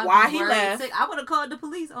because why he left. I would have called the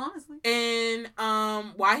police, honestly. And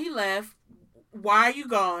why he left. Why are you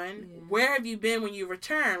gone? Yeah. Where have you been when you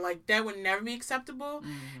return? Like, that would never be acceptable.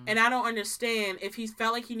 Mm-hmm. And I don't understand, if he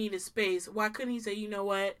felt like he needed space, why couldn't he say, you know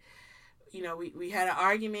what? You know, we had an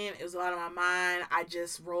argument. It was a lot on my mind. I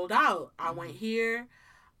just rolled out. I went here.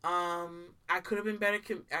 I could have been better.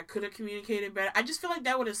 I could have communicated better. I just feel like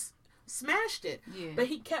that would have smashed it. Yeah. But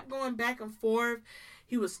he kept going back and forth.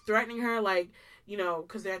 He was threatening her, like, you know,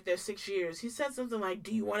 because they're at their 6 years. He said something like,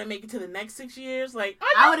 do you want to make it to the next 6 years? Like,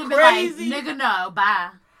 I would have been like, nigga, no, bye.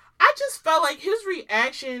 I just felt like his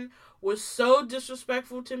reaction was so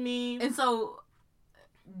disrespectful to me. And so,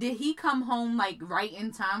 did he come home, like, right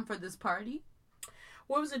in time for this party?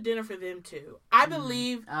 Well, it was a dinner for them, too. I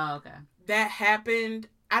believe that happened.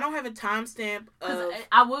 I don't have a timestamp of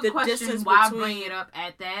I would the question why bring it up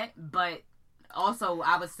at that, but also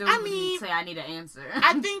I would still say I need an answer.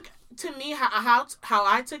 I think, to me, how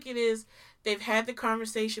I took it is they've had the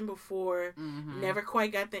conversation before, never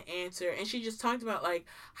quite got the answer, and she just talked about, like,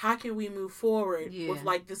 how can we move forward with,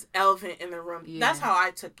 like, this elephant in the room. Yeah. That's how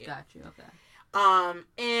I took it. Got you, okay.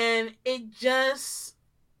 And it just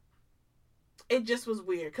was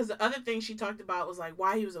weird, because the other thing she talked about was, like,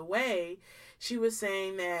 while he was away, she was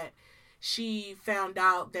saying that she found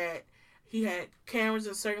out that he had cameras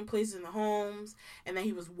in certain places in the homes, and that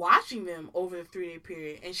he was watching them over the 3-day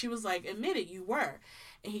period. And she was like, admit it, you were.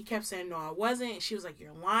 And he kept saying, no, I wasn't. And she was like,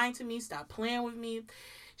 you're lying to me. Stop playing with me.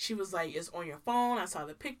 She was like, it's on your phone. I saw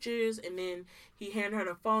the pictures. And then he handed her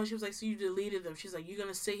the phone. She was like, so you deleted them. She's like, you going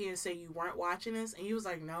to sit here and say you weren't watching this? And he was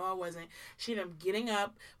like, no, I wasn't. She ended up getting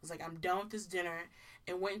up, was like, I'm done with this dinner,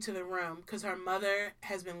 and went into the room because her mother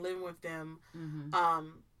has been living with them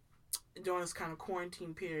during this kind of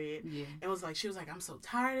quarantine period. Yeah. And she was like, I'm so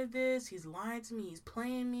tired of this. He's lying to me. He's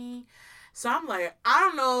playing me. So I'm like, I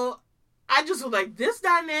don't know. I just was like, this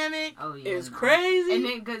dynamic is crazy. And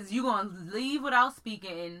then, because you going to leave without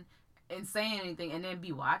speaking and saying anything and then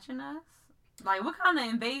be watching us? Like, what kind of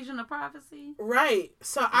invasion of privacy? Right.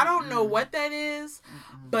 So I don't know what that is,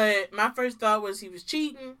 but my first thought was he was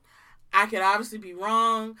cheating. I could obviously be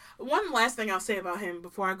wrong. One last thing I'll say about him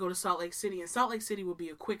before I go to Salt Lake City, and Salt Lake City will be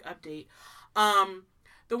a quick update.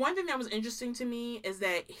 The one thing that was interesting to me is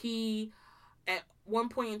that he, at one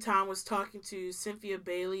point in time, was talking to Cynthia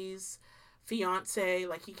Bailey's fiance.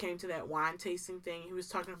 Like, he came to that wine tasting thing. He was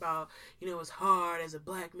talking about, you know, it's hard as a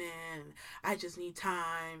black man. I just need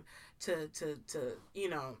time to you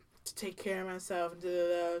know, to take care of myself.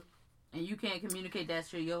 And you can't communicate that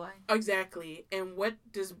to your wife? Exactly. And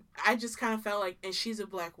I just kind of felt like, and she's a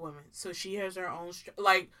black woman, so she has her own,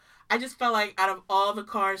 I just felt like out of all the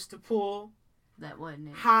cards to pull, that wasn't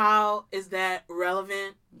it. How is that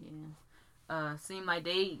relevant? Yeah. Seem like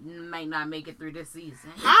they might not make it through this season.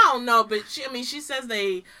 I don't know, but she says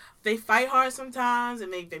they fight hard sometimes,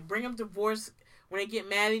 and they bring up divorce when they get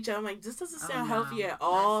mad at each other. I'm like, this doesn't sound healthy at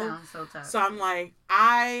all. That sounds so tough. So I'm like,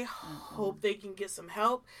 I hope they can get some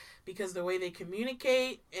help, because the way they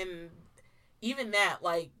communicate, and even that,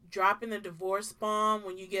 like, dropping the divorce bomb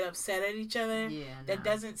when you get upset at each other, that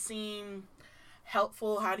doesn't seem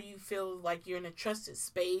helpful. How do you feel like you're in a trusted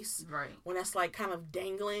space? Right. When that's, like, kind of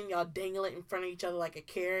dangling, y'all dangle it in front of each other like a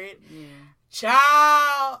carrot. Yeah.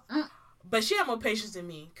 Child! But she had more patience than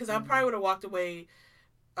me, because I probably would have walked away,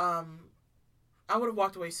 I would have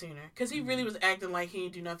walked away sooner, because he really was acting like he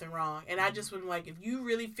didn't do nothing wrong. And I just would, like, if you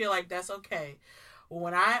really feel like that's okay,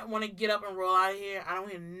 when I want to get up and roll out of here, I don't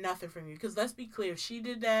hear nothing from you. Because let's be clear, if she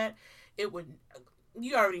did that, it would,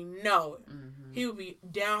 you already know it. He would be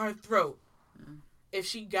down her throat. If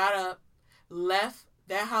she got up, left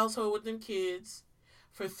that household with them kids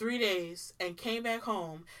for 3 days, and came back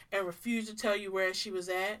home and refused to tell you where she was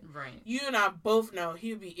at, right? You and I both know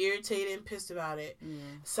he would be irritated and pissed about it. Yeah.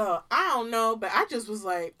 So I don't know, but I just was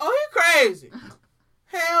like, oh, you're crazy.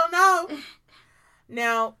 Hell no.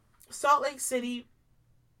 Now, Salt Lake City,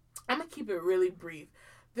 I'm going to keep it really brief.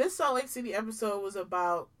 This Salt Lake City episode was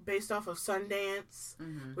based off of Sundance,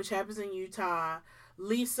 which happens in Utah.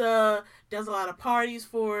 Lisa does a lot of parties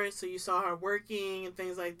for it, so you saw her working and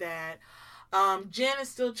things like that. Jen is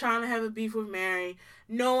still trying to have a beef with Mary.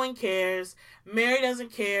 No one cares. Mary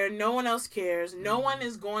doesn't care. No one else cares. No one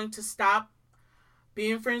is going to stop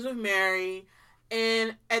being friends with Mary.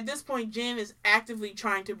 And at this point, Jen is actively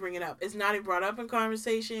trying to bring it up. It's not brought up in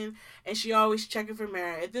conversation, and she always checking for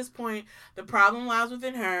Mary. At this point, the problem lies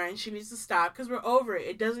within her, and she needs to stop because we're over it.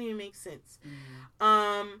 It doesn't even make sense.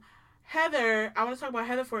 Heather, I want to talk about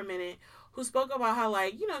Heather for a minute, who spoke about how,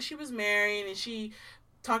 like, you know, she was married, and she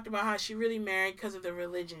talked about how she really married because of the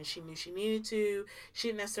religion. She knew she needed to. She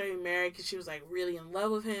didn't necessarily marry because she was, like, really in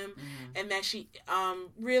love with him, and that she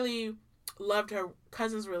really loved her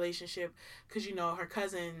cousin's relationship because, you know, her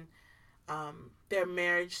cousin, their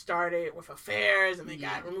marriage started with affairs and they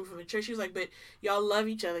got removed from the church. She was like, but y'all love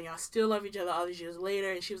each other. Y'all still love each other all these years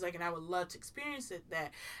later. And she was like, and I would love to experience that.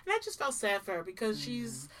 And I just felt sad for her because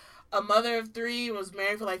she's a mother of 3, was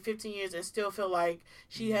married for like 15 years and still feel like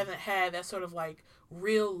she hasn't had that sort of like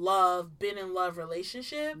real love, been in love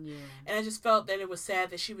relationship. Yeah. And I just felt that it was sad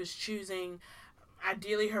that she was choosing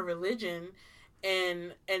ideally her religion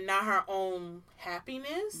and not her own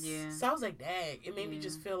happiness. Yeah. So I was like, dang. It made me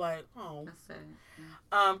just feel like, oh. That's sad.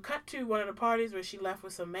 Yeah. Cut to one of the parties where she left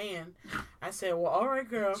with some man. I said, well, all right,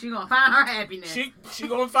 girl. She gonna find her happiness. She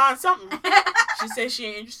gonna find something. She said she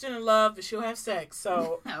ain't interested in love, but she'll have sex.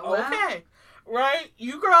 So, okay. Right?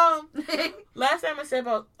 You grown. Last time I said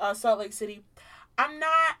about Salt Lake City,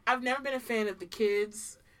 I've never been a fan of the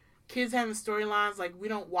kids having storylines. Like, we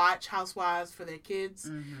don't watch Housewives for their kids.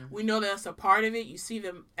 We know that's a part of it. You see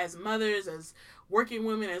them as mothers, as working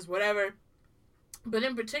women, as whatever. But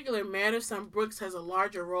in particular, Meredith Son Brooks has a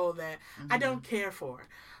larger role that I don't care for.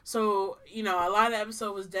 So, you know, a lot of the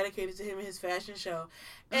episode was dedicated to him and his fashion show.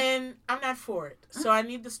 And I'm not for it. So I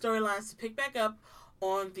need the storylines to pick back up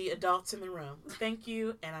on the adults in the room. Thank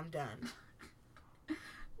you, and I'm done.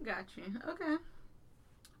 Got you. Okay.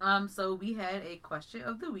 So we had a question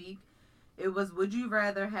of the week. It was, would you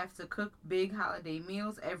rather have to cook big holiday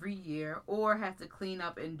meals every year or have to clean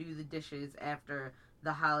up and do the dishes after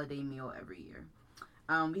the holiday meal every year?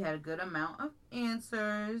 We had a good amount of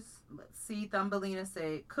answers. Let's see. Thumbelina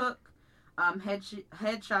said cook.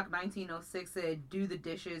 Headshock 1906 said do the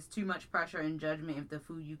dishes. Too much pressure and judgment if the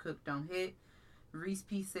food you cook don't hit. Reese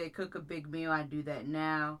P said cook a big meal. I do that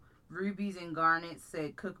now. Rubies and Garnet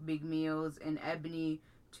said cook big meals. And Ebony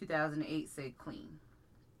 2008 said clean.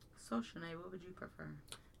 So, Shanae, what would you prefer?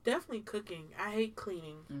 Definitely cooking. I hate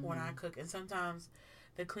cleaning when I cook. And sometimes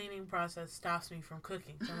the cleaning process stops me from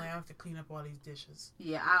cooking. So I have to clean up all these dishes.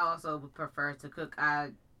 Yeah, I also would prefer to cook. I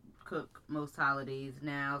cook most holidays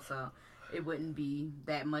now, so it wouldn't be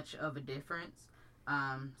that much of a difference.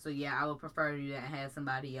 So, yeah, I would prefer to do that and have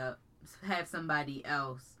somebody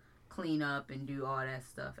else clean up and do all that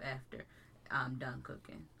stuff after I'm done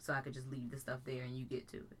cooking. So I could just leave the stuff there and you get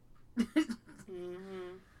to it.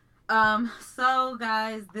 So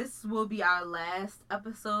guys, this will be our last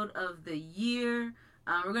episode of the year.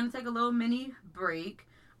 We're going to take a little mini break.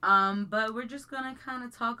 But we're just going to kind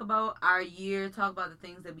of talk about our year, talk about the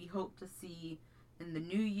things that we hope to see in the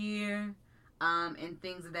new year, and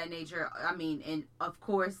things of that nature. I mean, and of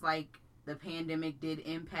course, like, the pandemic did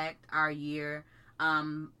impact our year.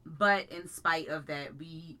 But in spite of that,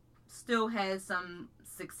 we still had some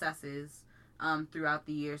successes throughout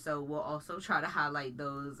the year, so we'll also try to highlight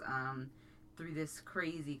those through this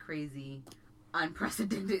crazy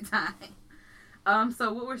unprecedented time.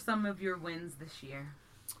 So what were some of your wins this year?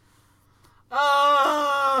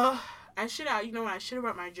 I should have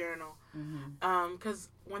brought my journal. Because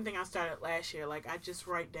one thing I started last year, like, I just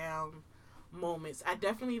write down moments. I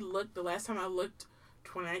definitely looked, the last time I looked,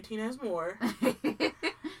 2019 has more,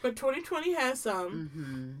 but 2020 has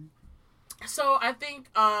some. So I think,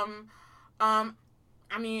 I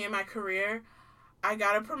mean, in my career, I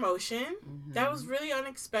got a promotion. That was really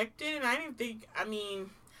unexpected, and I didn't think, I mean,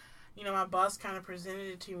 you know, my boss kind of presented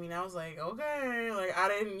it to me, and I was like, okay, like, I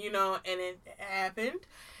didn't, you know, and it happened.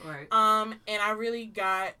 Right. And I really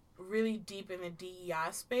got really deep in the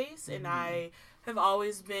DEI space, and I have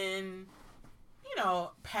always been, you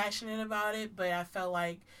know, passionate about it, but I felt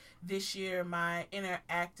like this year my inner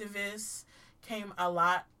activist came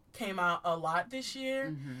out a lot this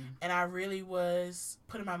year, and I really was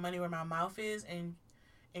putting my money where my mouth is and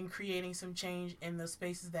creating some change in the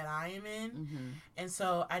spaces that I am in. And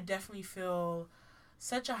so I definitely feel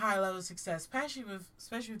such a high level of success, especially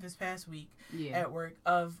with this past week at work,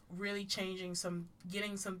 of really getting some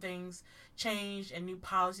things changed and new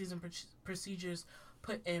policies and procedures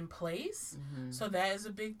put in place. So that is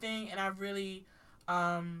a big thing. And I really,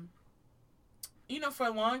 you know,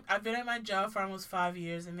 I've been at my job for almost 5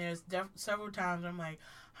 years, and there's several times where I'm like,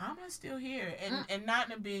 how am I still here? And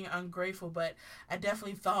not in being ungrateful, but I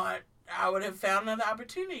definitely thought I would have found another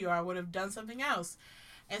opportunity, or I would have done something else.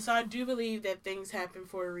 And so I do believe that things happen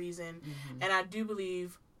for a reason. And I do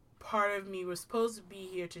believe part of me was supposed to be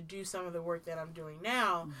here to do some of the work that I'm doing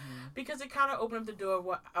now, because it kind of opened up the door of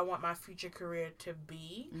what I want my future career to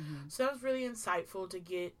be. So that was really insightful to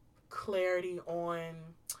get clarity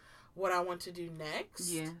on what I want to do next.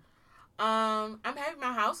 Yeah. I'm happy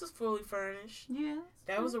my house is fully furnished. Yeah.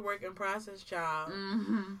 That was a work in process, child.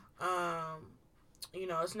 You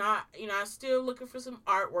know, it's not, you know, I'm still looking for some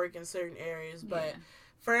artwork in certain areas, but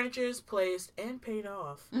furniture is placed and paid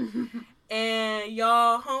off. And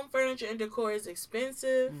y'all, home furniture and decor is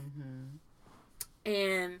expensive.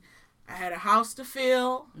 And I had a house to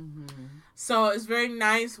fill. So it's very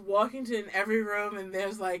nice walking to in every room and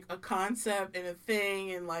there's like a concept and a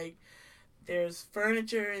thing and like there's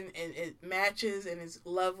furniture and it matches and it's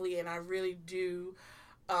lovely, and I really do,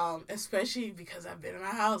 especially because I've been in my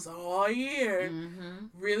house all year,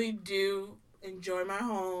 really do enjoy my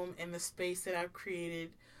home and the space that I've created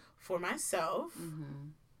for myself.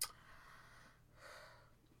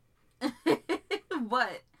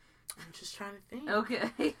 What? I'm just trying to think.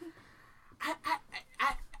 Okay.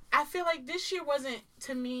 I feel like this year wasn't,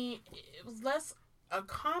 to me, it was less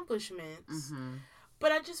accomplishments.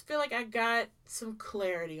 But I just feel like I got some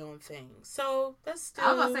clarity on things. So that's still...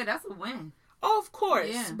 I was going to say, that's a win. Oh, of course.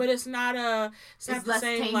 Yeah. But it's not it's the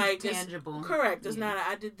same, like... tangible. Correct. It's not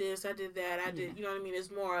I did this, I did that, I did... You know what I mean? It's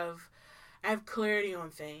more of, I have clarity on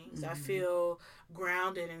things. I feel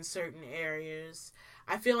grounded in certain areas.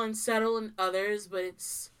 I feel unsettled in others, but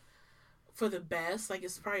it's for the best. Like,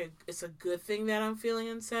 it's a good thing that I'm feeling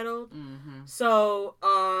unsettled. So,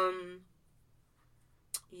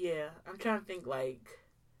 yeah, I'm trying to think, like,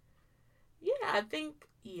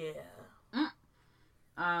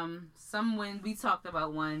 some win, we talked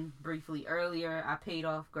about one briefly earlier. I paid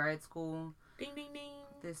off grad school. Ding, ding, ding.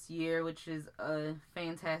 This year, which is a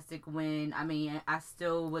fantastic win. I mean, I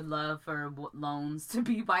still would love for loans to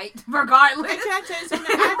be wiped regardless. And can I tell you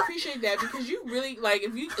something? I appreciate that because you really, like,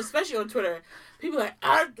 if you, especially on Twitter, people are like,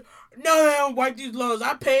 I don't wipe these loans.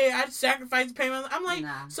 I sacrifice payment. I'm like,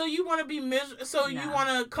 nah. So you want to be miserable? So you want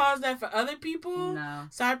to cause that for other people? No.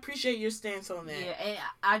 So I appreciate your stance on that. Yeah,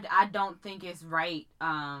 and I don't think it's right,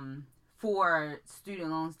 for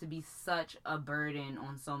student loans to be such a burden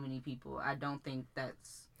on so many people. I don't think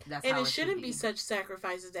that's and how it shouldn't be such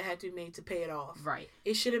sacrifices that had to be made to pay it off. Right.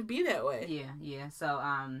 It shouldn't be that way. Yeah. So,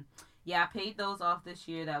 I paid those off this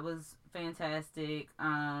year. That was fantastic.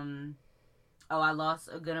 I lost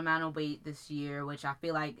a good amount of weight this year, which I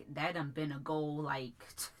feel like that done been a goal, like,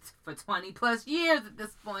 for 20 plus years at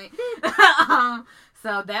this point.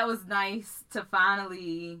 So that was nice to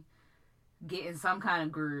finally get in some kind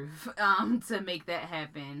of groove, to make that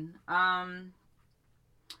happen. I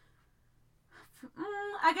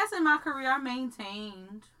guess in my career I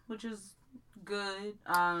maintained, which is good.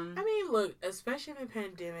 I mean, look, especially in the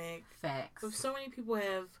pandemic, facts. If so many people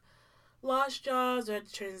have lost jobs or had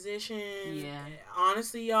to transition,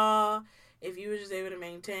 honestly, y'all, if you were just able to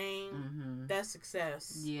maintain, that's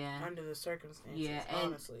success. Yeah. Under the circumstances. Yeah,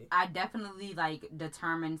 honestly. I definitely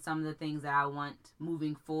determined some of the things that I want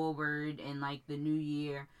moving forward in the new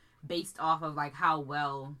year based off of how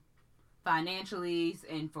well financially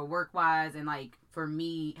and for work wise and for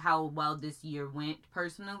me how well this year went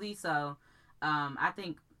personally. So I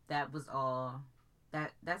think that was all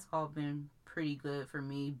that's all been pretty good for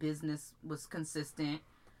me. Business was consistent.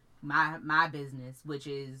 My business, which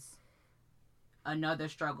is another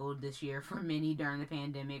struggle this year for many during the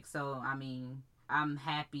pandemic. So, I mean, I'm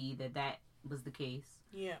happy that was the case.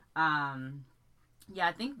 Yeah.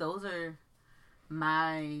 I think those are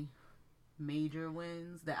my major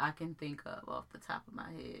wins that I can think of off the top of my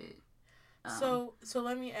head. So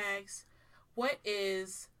let me ask, what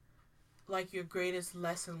is your greatest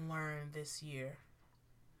lesson learned this year?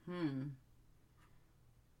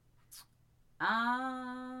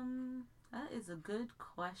 That is a good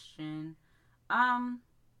question.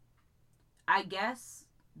 I guess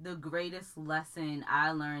the greatest lesson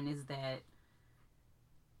I learned is that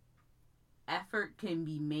effort can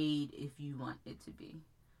be made if you want it to be.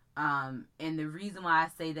 And the reason why I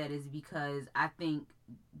say that is because I think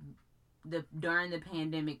during the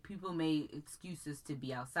pandemic, people made excuses to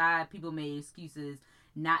be outside. People made excuses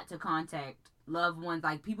not to contact loved ones.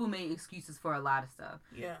 People made excuses for a lot of stuff.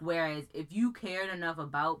 Yeah. Whereas if you cared enough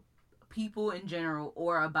about people in general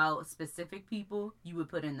or about specific people, you would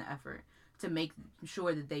put in the effort to make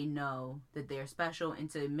sure that they know that they're special and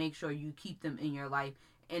to make sure you keep them in your life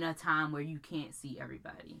in a time where you can't see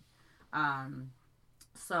everybody.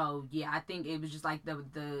 So yeah, I think it was just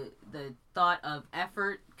the thought of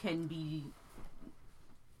effort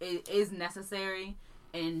is necessary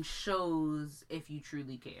and shows if you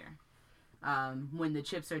truly care. when the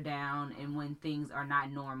chips are down and when things are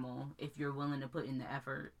not normal, if you're willing to put in the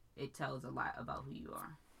effort, it tells a lot about who you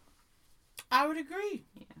are. I would agree.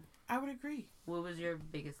 Yeah. I would agree. What was your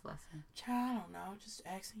biggest lesson? Child, I don't know. Just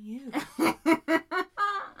asking you.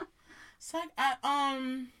 It's like, I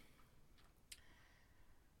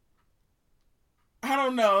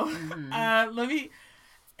don't know. Mm-hmm. Let me,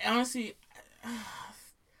 honestly,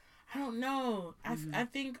 I don't know. Mm-hmm.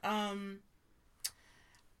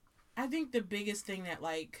 I think the biggest thing that,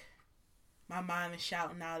 like, my mind is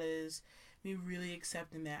shouting out is me really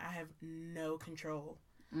accepting that I have no control.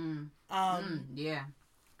 Yeah.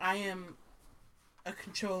 I am a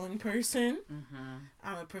controlling person. Mm-hmm.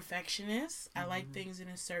 I'm a perfectionist. Mm-hmm. I like things in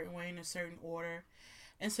a certain way, in a certain order.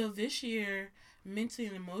 And so this year, mentally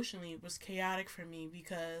and emotionally, was chaotic for me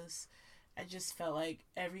because I just felt like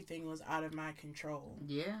everything was out of my control.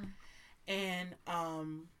 Yeah. And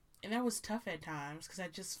that was tough at times because I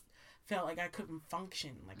just felt like I couldn't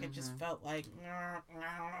function. Like, I just felt like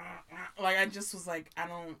I just was like, I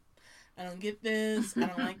don't get this. I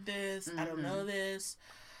don't like this. I don't know this.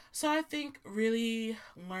 So I think really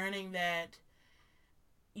learning that,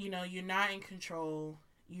 you're not in control.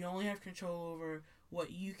 You only have control over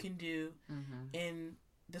what you can do in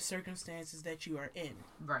the circumstances that you are in.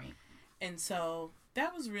 Right. And so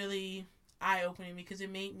that was really eye-opening because it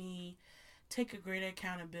made me take a greater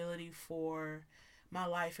accountability for my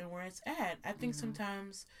life and where it's at. I think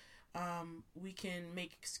sometimes we can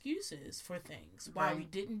make excuses for things. Why we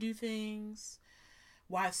didn't do things,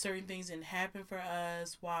 why certain things didn't happen for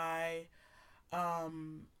us, why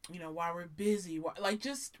why we're busy.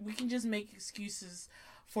 We can just make excuses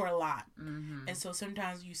for a lot. And so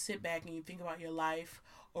sometimes you sit back and you think about your life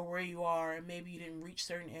or where you are, and maybe you didn't reach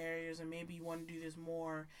certain areas, and maybe you want to do this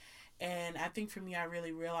more. And I think for me, I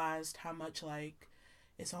really realized how much, like,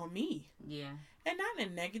 it's on me. Yeah. And not in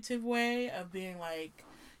a negative way of being like,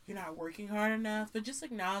 you're not working hard enough, but just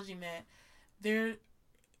acknowledging that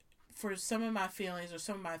for some of my feelings or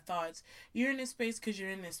some of my thoughts, you're in this space because you're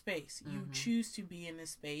in this space. You choose to be in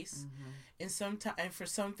this space. And for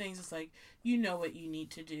some things, it's like, you know what you need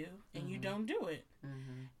to do, and you don't do it.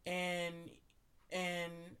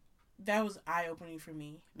 And that was eye-opening for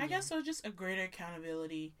me. I guess so, just a greater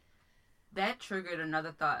accountability. That triggered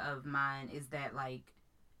another thought of mine, is that, like,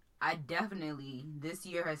 I definitely, this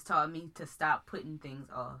year has taught me to stop putting things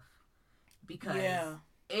off. Because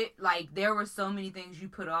it, like, there were so many things you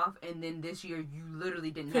put off, and then this year you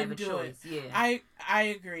literally didn't have a choice. Yeah. I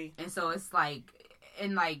agree. And so it's like,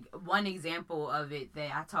 and like, one example of it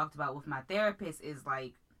that I talked about with my therapist is,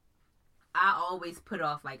 like, I always put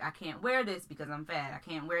off, like, I can't wear this because I'm fat. I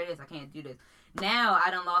can't wear this. I can't do this. Now I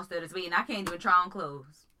done lost all this weight and I can't even try on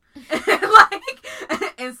clothes.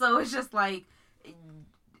 And so it's just like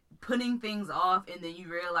putting things off, and then you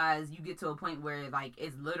realize you get to a point where, like,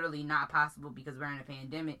 it's literally not possible because we're in a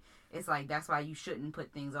pandemic. It's like, that's why you shouldn't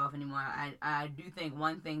put things off anymore. I do think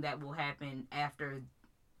one thing that will happen after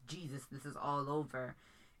this is all over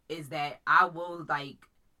is that I will, like,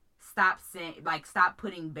 stop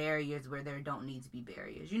putting barriers where there don't need to be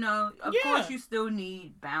barriers. Of course you still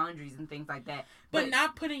need boundaries and things like that. But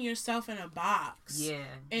not putting yourself in a box. Yeah.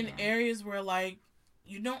 In areas where, like,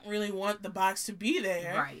 you don't really want the box to be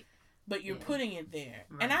there. Right. But you're putting it there.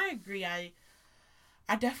 Right. And I agree. I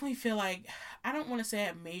definitely feel like, I don't want to say I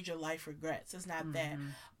had major life regrets. It's not that.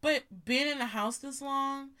 But being in the house this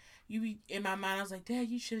long, in my mind, I was like, Dad,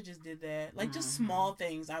 you should have just did that. Like, just small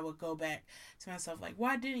things, I would go back to myself, like,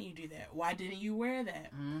 why didn't you do that? Why didn't you wear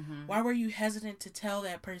that? Why were you hesitant to tell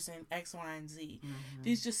that person X, Y, and Z?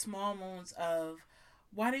 These just small moments of,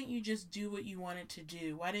 why didn't you just do what you wanted to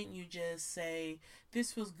do? Why didn't you just say,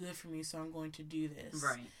 this feels good for me, so I'm going to do this?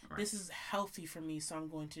 Right. This is healthy for me, so I'm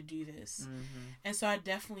going to do this. And so I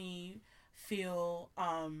definitely feel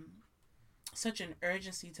such an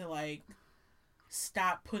urgency to, like,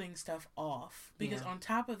 stop putting stuff off. Because on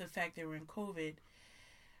top of the fact that we're in COVID,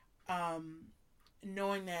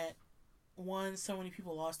 knowing that, one, so many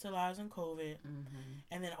people lost their lives in COVID,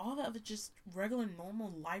 and then all the other just regular,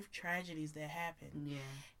 normal life tragedies that happen. Yeah.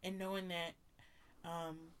 And knowing that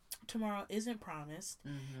tomorrow isn't promised,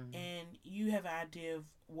 and you have an idea of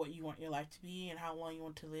what you want your life to be and how long you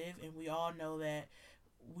want to live, and we all know that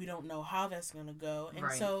we don't know how that's going to go.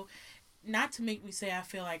 And so, not to make me say I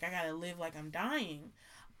feel like I got to live like I'm dying,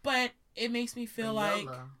 but it makes me feel like...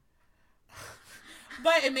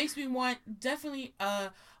 But it makes me want definitely a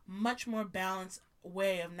much more balanced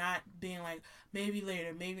way of not being like, maybe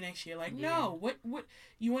later, maybe next year. Like, no, what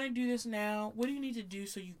you want to do this now? What do you need to do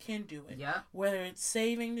so you can do it? Yeah. Whether it's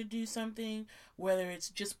saving to do something, whether it's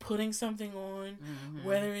just putting something on,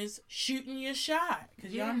 whether it's shooting your shot.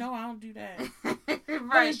 Because y'all know I don't do that. Right.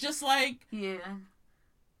 But it's just like,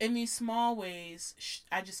 in these small ways,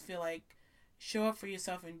 I just feel like show up for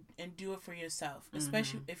yourself and do it for yourself.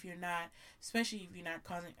 Especially if you're not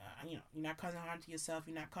causing, you're not causing harm to yourself.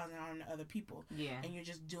 You're not causing harm to other people. Yeah. And you're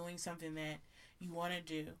just doing something that you want to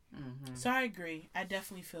do. So I agree. I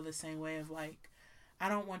definitely feel the same way of like, I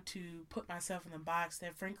don't want to put myself in the box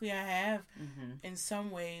that frankly I have in some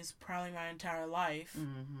ways probably my entire life.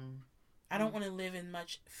 I don't want to live in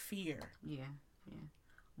much fear. Yeah.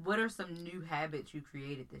 What are some new habits you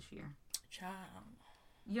created this year? Child.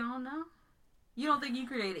 You don't know? You don't think you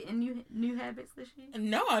created any new habits this year?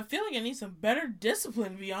 No, I feel like I need some better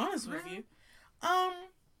discipline, to be honest with you.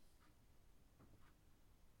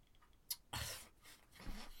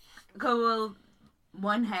 Well,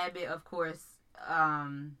 one habit, of course,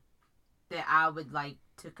 that I would like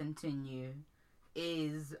to continue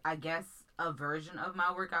is, I guess, a version of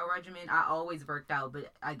my workout regimen. I always worked out,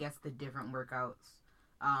 but I guess the different workouts.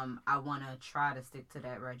 I want to try to stick to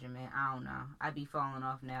that regimen. I don't know. I'd be falling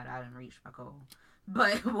off now that I didn't reach my goal.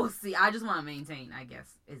 But we'll see. I just want to maintain, I guess,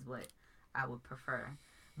 is what I would prefer.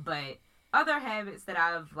 But other habits that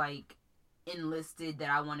I've, like, enlisted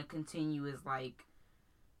that I want to continue is, like,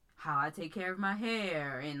 how I take care of my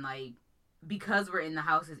hair. And, like, because we're in the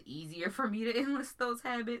house, it's easier for me to enlist those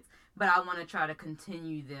habits. But I want to try to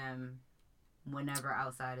continue them whenever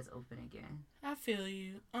outside is open again. I feel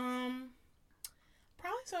you.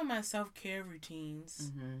 Probably some of my self-care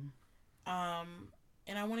routines.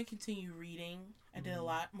 And I want to continue reading. I did a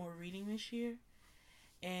lot more reading this year.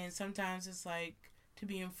 And sometimes it's like to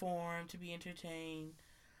be informed, to be entertained.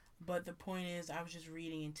 But the point is I was just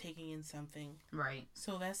reading and taking in something. Right.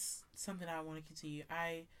 So that's something I want to continue.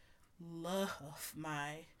 I love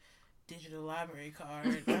my digital library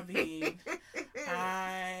card. I mean,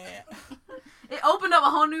 it opened up a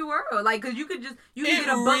whole new world. Like, cause you could get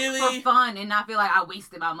a book for fun and not feel like I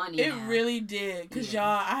wasted my money. It really did. Cause y'all,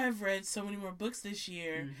 I have read so many more books this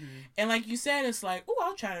year. And like you said, it's like, oh,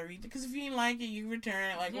 I'll try to read it. Cause if you didn't like it, you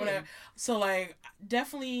return it, like whatever. So like,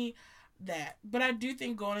 definitely that. But I do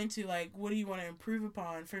think going into like, what do you want to improve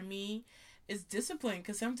upon? For me, it's discipline.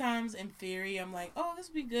 Because sometimes in theory, I'm like, oh, this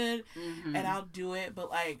would be good. And I'll do it. But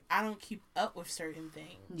like, I don't keep up with certain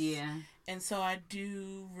things. Yeah. And so I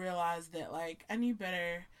do realize that like, I need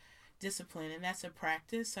better discipline. And that's a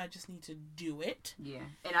practice. So I just need to do it. Yeah.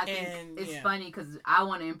 And I think it's funny because I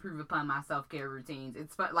want to improve upon my self-care routines.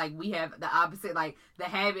 It's fun. Like, we have the opposite. Like, the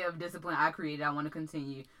habit of discipline I created, I want to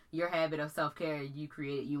continue. Your habit of self-care you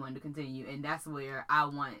created, you want to continue. And that's where I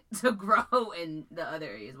want to grow in the other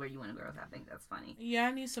areas where you want to grow. So I think that's funny. Yeah,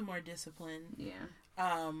 I need some more discipline.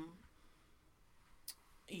 Yeah.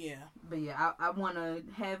 Yeah. But yeah, I want to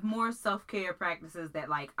have more self-care practices that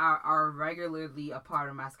like are regularly a part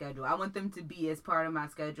of my schedule. I want them to be as part of my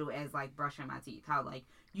schedule as like brushing my teeth. How like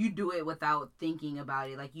you do it without thinking about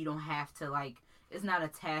it. Like you don't have to like, it's not a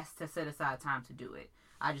task to set aside time to do it.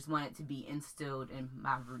 I just want it to be instilled in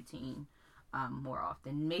my routine more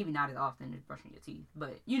often. Maybe not as often as brushing your teeth,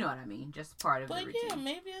 but you know what I mean. Just part of the routine. But yeah,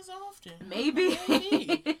 maybe as often.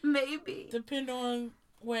 Maybe. Maybe. Depend on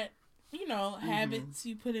what, habits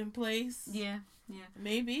you put in place. Yeah.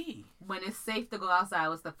 Maybe. When it's safe to go outside,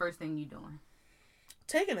 what's the first thing you doing?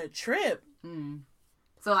 Taking a trip.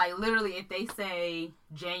 So like literally if they say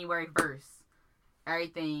January 1st,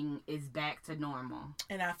 everything is back to normal.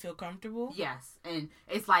 And I feel comfortable? Yes. And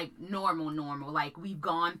it's like normal. Like we've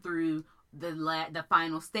gone through the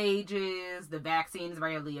final stages, the vaccine is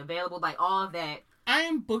readily available, like all of that. I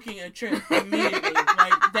am booking a trip immediately.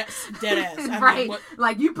 Like that's dead ass. Right.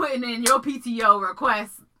 Like you putting in your PTO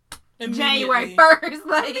request January 1st.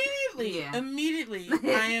 Like Immediately.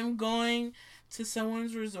 I am going to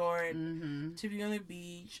someone's resort to be on the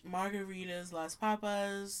beach, margaritas, Las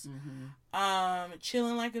Papas,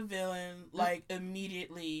 chilling like a villain, like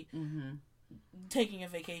immediately taking a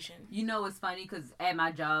vacation. You know, it's funny because at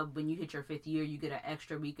my job, when you hit your 5th year, you get an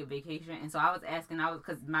extra week of vacation. And so I was asking,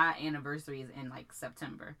 because my anniversary is in like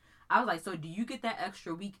September. I was like, so do you get that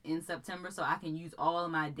extra week in September so I can use all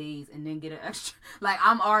of my days and then get an extra? Like,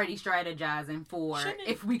 I'm already strategizing for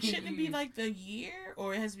if we can Shouldn't it be like the year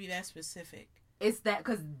or it has to be that specific? It's that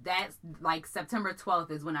because that's like September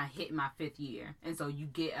 12th is when I hit my 5th year. And so you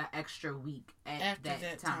get an extra week at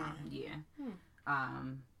that time. Yeah.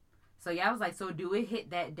 So yeah, I was like, so do it hit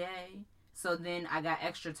that day? So then I got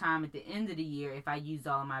extra time at the end of the year if I used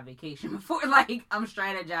all of my vacation before. Like, I'm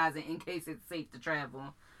strategizing in case it's safe to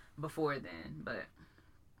travel before then. But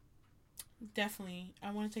definitely,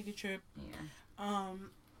 I want to take a trip. Yeah.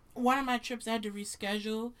 One of my trips I had to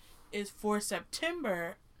reschedule is for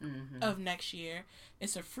September of next year.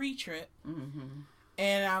 It's a free trip.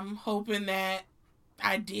 And I'm hoping that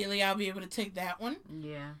ideally I'll be able to take that one.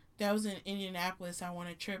 Yeah. That was in Indianapolis. I want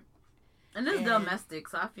a trip. And it's domestic,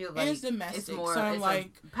 so I feel like it's domestic. It's more, so I'm it's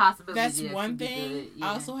like, possibility. That's one thing. Yeah. I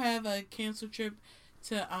also have a canceled trip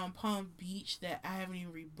to Palm Beach that I haven't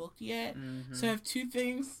even rebooked yet. So I have two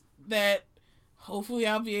things that hopefully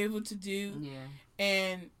I'll be able to do. Yeah.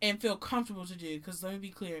 And feel comfortable to do. Because let me be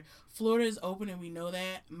clear, Florida is open and we know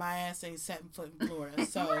that. My ass ain't setting foot in Florida.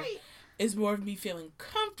 So right. It's more of me feeling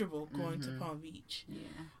comfortable going to Palm Beach.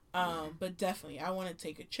 Yeah. But definitely, I want to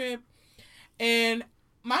take a trip. And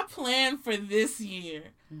my plan for this year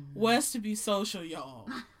was to be social, y'all.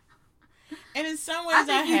 And in some ways,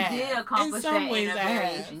 I have. You did accomplish in some that ways, I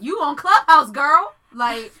have. You on Clubhouse, girl?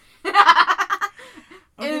 Like, okay,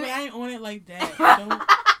 but I ain't on it like that. Don't,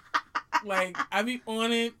 like, I be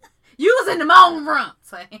on it. You was in the moan rooms.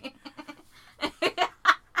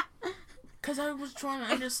 Cause I was trying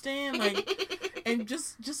to understand, like, and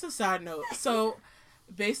just a side note. So,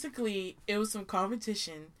 basically, it was some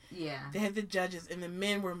competition. Yeah. They had the judges, and the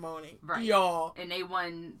men were moaning. Right. Y'all. And they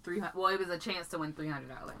won $300. Well, it was a chance to win $300.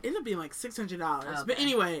 It ended up being like $600. Okay. But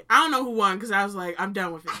anyway, I don't know who won because I was like, I'm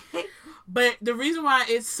done with it. But the reason why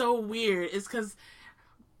it's so weird is because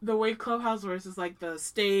the way Clubhouse works is like the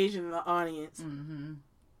stage and the audience.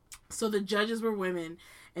 So the judges were women,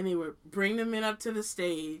 and they would bring the men up to the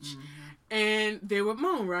stage, and they would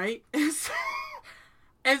moan, right? And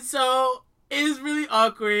so it is really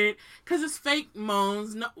awkward because it's fake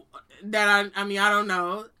moans. No, that I mean, I don't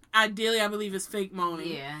know. Ideally, I believe it's fake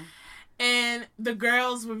moaning. Yeah. And the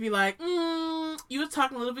girls would be like, you were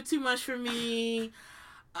talking a little bit too much for me.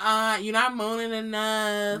 You're not moaning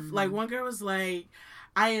enough. Like, one girl was like,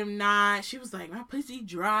 I am not. She was like, my pussy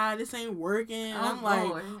dry. This ain't working. And I'm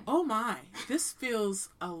like, oh my, this feels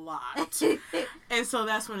a lot. And so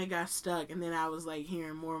that's when it got stuck. And then I was like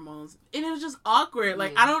hearing more moans. And it was just awkward.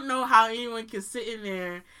 Like, I don't know how anyone can sit in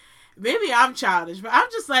there. Maybe I'm childish, but I'm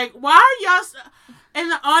just like, why are y'all... And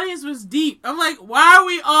the audience was deep. I'm like, why are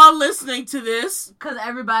we all listening to this? Because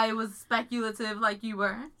everybody was speculative like you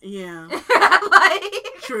were. Yeah. Like...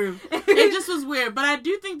 True. It just was weird. But I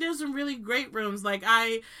do think there's some really great rooms. Like,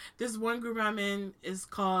 this one group I'm in is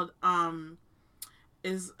called,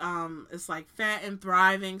 it's like Fat and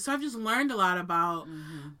Thriving. So I've just learned a lot about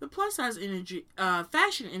the plus size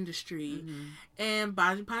fashion industry and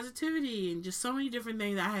body positivity and just so many different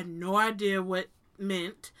things I had no idea what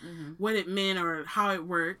it meant or how it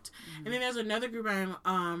worked. And then there's another group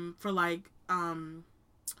I'm for like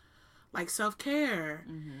self-care.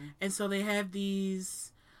 And so they have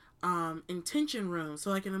these intention rooms.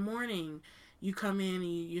 So like in the morning you come in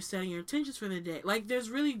and you're setting your intentions for the day. Like there's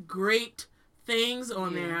really great things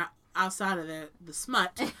on there outside of the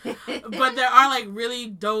smut. But there are like really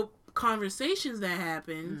dope conversations that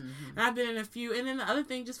happen. And I've been in a few. And then the other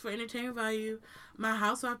thing, just for entertainment value, my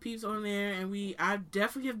housewife peeps on there, and I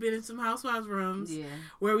definitely have been in some housewives rooms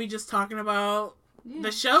where we just talking about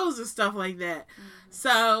the shows and stuff like that.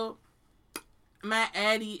 So my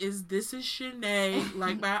Addy is This Is Shanae,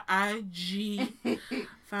 like my IG.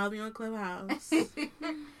 Follow me on Clubhouse.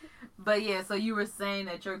 But yeah, so you were saying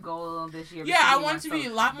that your goal this year... Yeah, I want to be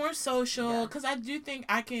a lot more social, because I do think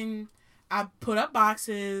I put up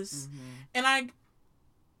boxes, and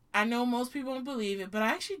I know most people don't believe it, but I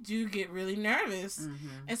actually do get really nervous.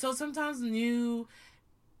 And so sometimes new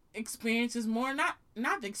experiences, not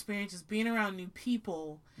the experiences, being around new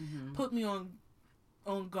people put me on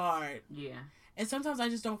guard. Yeah. And sometimes I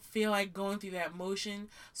just don't feel like going through that motion,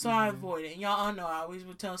 so I avoid it. And y'all all know I always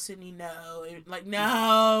would tell Sydney no. Like,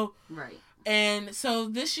 no. Right. And so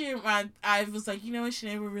this year, I was like, you know what,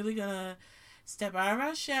 Shanae, we're really going to step out of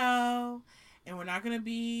our shell, and we're not going to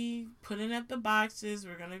be putting up the boxes.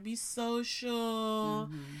 We're going to be social.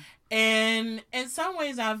 And in some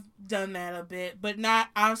ways, I've done that a bit, but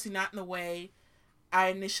obviously not in the way I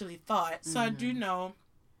initially thought. So I do know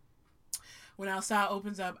when outside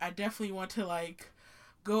opens up, I definitely want to, like,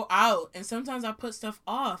 go out. And sometimes I put stuff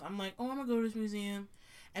off. I'm like, oh, I'm going to go to this museum.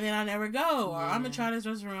 And then I never go. Or I'm going to try this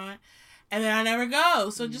restaurant. And then I never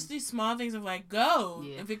go. So just these small things of, like, go.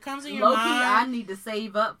 If it comes in your mind. I need to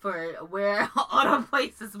save up for where all the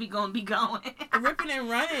places we going to be going. Ripping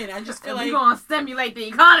and running. I just feel like. We're going to stimulate the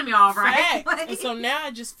economy, all right. And so now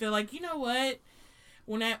I just feel like, you know what?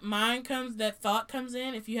 When that thought comes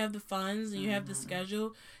in, if you have the funds and you have the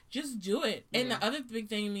schedule, just do it. And the other big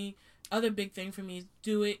thing for me is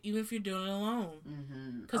do it even if you're doing it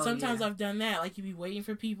alone. Because sometimes I've done that. Like, you be waiting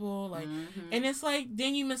for people, like, and it's like,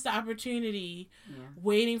 then you miss the opportunity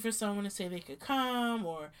waiting for someone to say they could come,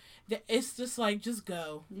 or it's just like, just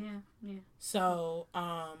go. Yeah. So,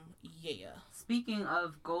 yeah. Speaking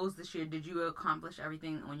of goals this year, did you accomplish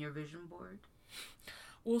everything on your vision board?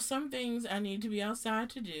 Well, some things I need to be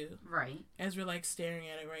outside to do. Right. As we're, like, staring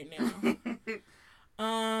at it right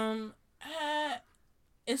now.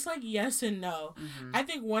 It's like yes and no. I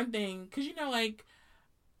think one thing, because,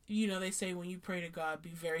 they say when you pray to God,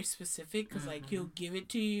 be very specific, because, like, he'll give it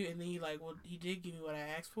to you, and then you're like, well, he did give me what I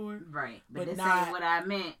asked for. Right. But this ain't what I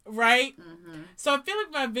meant. Right? So I feel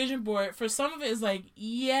like my vision board, for some of it, is like,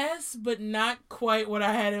 yes, but not quite what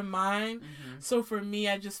I had in mind. So for me,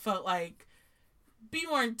 I just felt like, be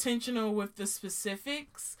more intentional with the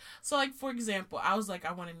specifics. So, like, for example, I was like,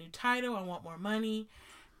 I want a new title, I want more money.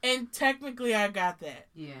 And technically, I got that.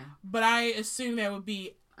 Yeah. But I assume that would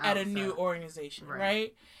be at a new organization,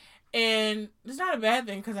 right? And it's not a bad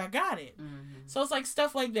thing because I got it. So it's like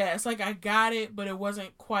stuff like that. It's like I got it, but it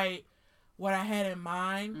wasn't quite what I had in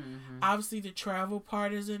mind. Obviously, the travel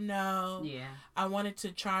part is a no. Yeah. I wanted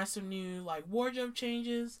to try some new, like, wardrobe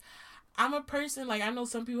changes. I'm a person, like, I know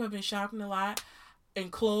some people have been shopping a lot in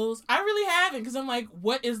clothes. I really haven't, because I'm like,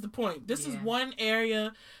 what is the point? This is one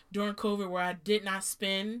area during COVID where I did not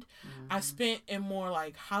spend. I spent in more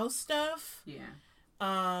like house stuff.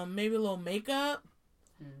 Yeah. Maybe a little makeup.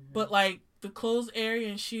 But like the clothes area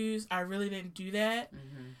and shoes, I really didn't do that.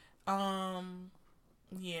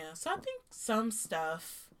 Yeah. So I think some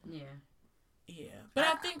stuff. Yeah. Yeah. But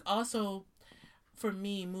I think also for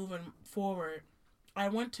me moving forward, I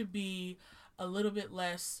want to be a little bit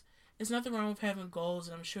less. There's nothing wrong with having goals,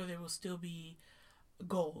 and I'm sure there will still be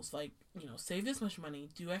goals, like, save this much money,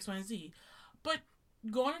 do X, Y, and Z. But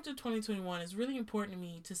going into 2021, it's really important to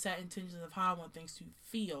me to set intentions of how I want things to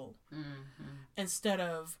feel instead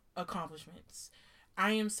of accomplishments.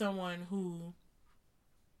 I am someone who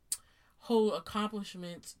hold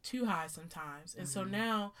accomplishments too high sometimes. And so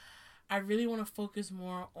now I really want to focus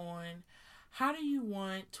more on how do you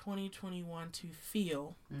want 2021 to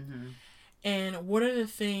feel? And what are the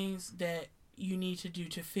things that you need to do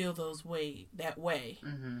to feel that way?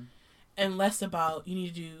 And less about you need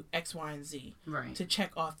to do X, Y, and Z to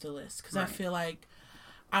check off the list. Because I feel like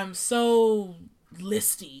I'm so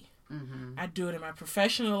listy. I do it in my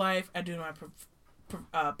professional life. I do it in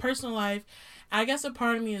my personal life. I guess a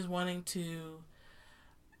part of me is wanting to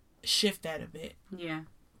shift that a bit. Yeah.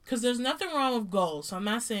 Because there's nothing wrong with goals. So I'm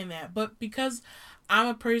not saying that. But because I'm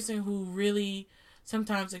a person who really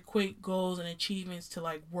sometimes equate goals and achievements to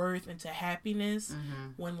like worth and to happiness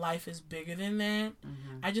when life is bigger than that.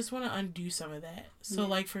 I just want to undo some of that. So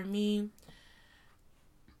like for me,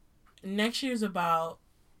 next year's about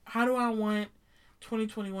how do I want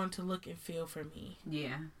 2021 to look and feel for me.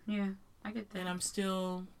 Yeah. I get that. And I'm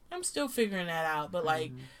still figuring that out. But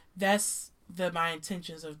like that's my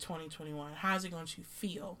intentions of 2021. How's it going to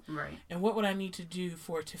feel? Right. And what would I need to do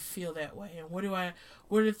for it to feel that way? And what are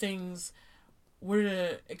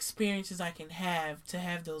the experiences I can have to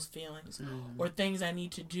have those feelings, or things I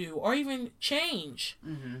need to do, or even change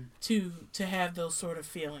to have those sort of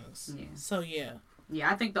feelings. Yeah. So, yeah.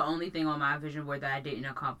 Yeah, I think the only thing on my vision board that I didn't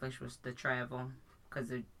accomplish was the travel,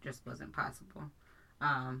 because it just wasn't possible.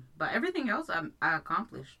 But everything else I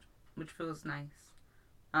accomplished, which feels nice.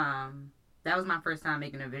 That was my first time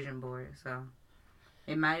making a vision board, so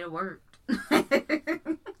it might have worked.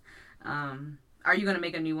 Are you going to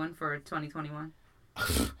make a new one for 2021?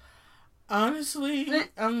 Honestly,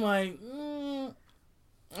 I'm like,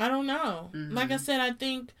 I don't know. Like I said, I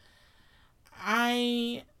think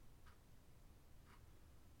I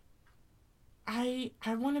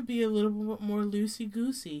want to be a little bit more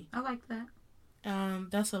loosey-goosey. I like that.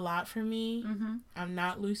 That's a lot for me. I'm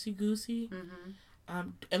not loosey-goosey.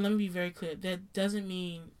 And let me be very clear. That doesn't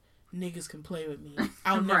mean niggas can play with me.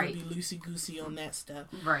 I'll never be loosey-goosey on that stuff.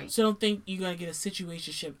 Right. So don't think you're going to get a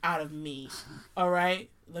situationship out of me. All right?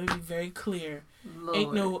 Let me be very clear.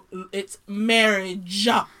 Lord. It's marriage.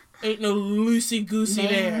 Ain't no loosey-goosey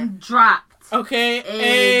there. Dropped. Okay?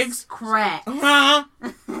 Eggs cracked.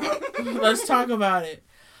 Let's talk about it.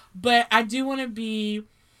 But I do want to be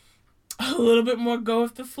a little bit more go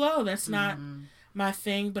with the flow. That's not my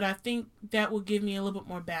thing, but I think that will give me a little bit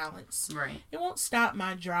more balance. Right. It won't stop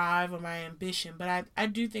my drive or my ambition, but I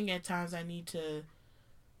do think at times I need to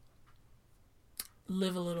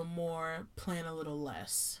live a little more, plan a little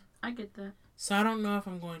less. I get that. So I don't know if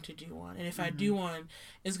I'm going to do one. And if I do one,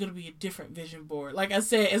 it's going to be a different vision board. Like I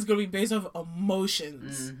said, it's going to be based off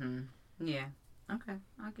emotions. Yeah. Okay,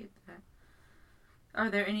 I get that. Are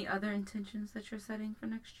there any other intentions that you're setting for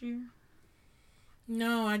next year?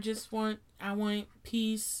 No, I want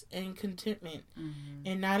peace and contentment,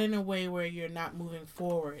 and not in a way where you're not moving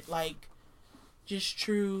forward. Like, just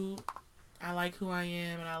true. I like who I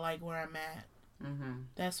am, and I like where I'm at.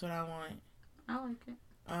 That's what I want. I like it.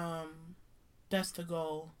 That's the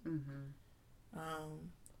goal.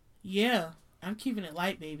 Yeah, I'm keeping it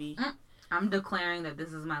light, baby. I'm declaring that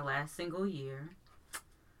this is my last single year.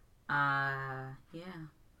 Yeah,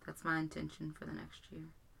 that's my intention for the next year.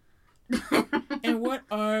 And what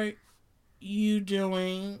are you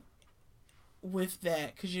doing with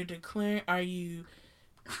that? Because you're declaring, are you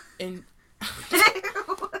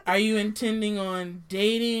intending on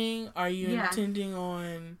dating? Are you intending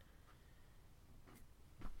on,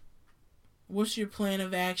 what's your plan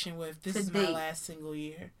of action with, this is my last single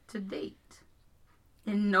year? To date.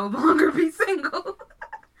 And no longer be single.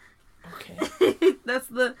 Okay. That's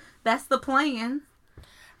the plan.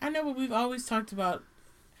 I know, but we've always talked about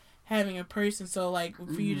having a person, so like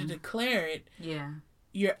for you to declare it,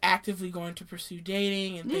 you're actively going to pursue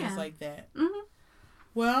dating and things like that.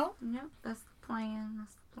 Well, yep, that's the plan.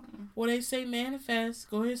 Well, they say manifest.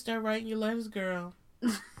 Go ahead and start writing your letters, girl.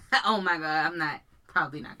 Oh my God, I'm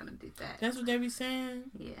probably not gonna do that. That's what they be saying.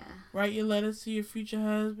 Yeah. Write your letters to your future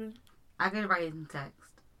husband. I could write it in text.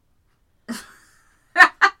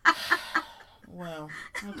 Well,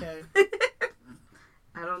 okay.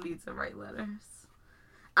 I don't need to write letters.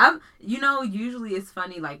 Usually it's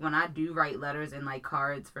funny, like, when I do write letters and, like,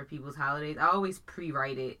 cards for people's holidays, I always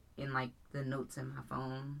pre-write it in, like, the notes in my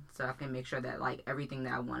phone so I can make sure that, like, everything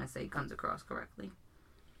that I want to say comes across correctly.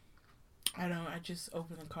 I don't. I just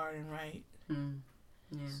open the card and write.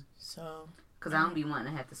 Yeah. So. Because I don't be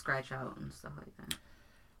wanting to have to scratch out and stuff like that.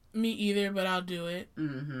 Me either, but I'll do it.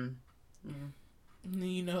 Yeah.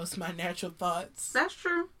 You know, it's my natural thoughts. That's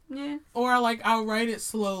true. Yeah. Or, like, I'll write it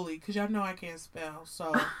slowly, because y'all know I can't spell,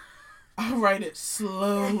 so I'll write it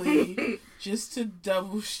slowly just to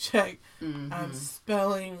double check I'm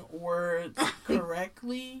spelling words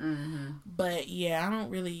correctly. But, yeah,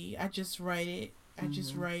 I just write it. I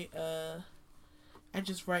just write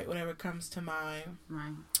whatever comes to mind.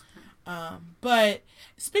 Right. But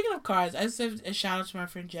speaking of cards, I just have a shout out to my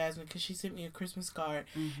friend Jasmine, because she sent me a Christmas card.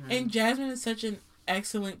 And Jasmine is such an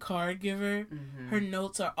excellent card giver. Her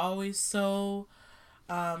notes are always so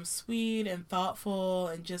sweet and thoughtful,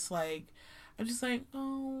 and just like, I'm just like,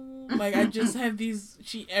 oh, like, I just have these,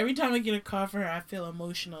 every time I get a card for her, I feel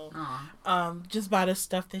emotional. Just by the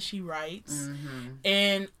stuff that she writes.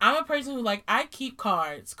 And I'm a person who, like, I keep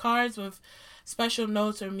cards with special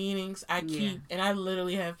notes or meanings. I keep, and I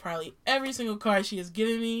literally have probably every single card she has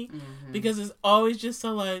given me, because it's always just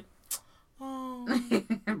so, like, oh,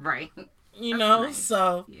 right. You know, nice.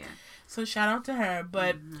 So shout out to her.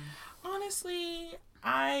 But honestly,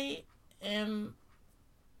 I am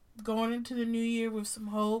going into the new year with some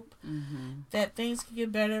hope that things can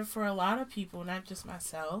get better for a lot of people, not just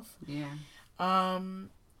myself. Yeah. And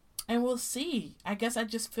we'll see. I guess I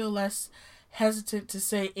just feel less hesitant to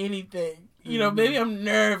say anything. You know, maybe I'm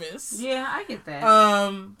nervous. Yeah, I get that.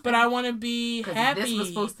 But I want to be happy. This was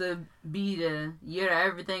supposed to be the year that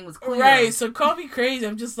everything was clear. Right, so call me crazy.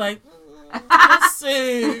 I'm just like, let's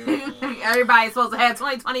see. Everybody's supposed to have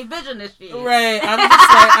 2020 vision this year. Right. I'm just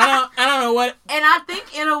like, I don't know what. And I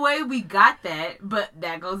think in a way we got that, but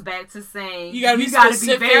that goes back to saying you gotta be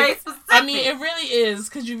very specific. I mean, it really is,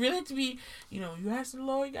 because you really have to be, you ask the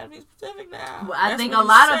Lord, you gotta be specific now. Well, I think a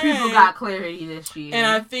lot of people got clarity this year. And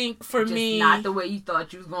I think for just me, not the way you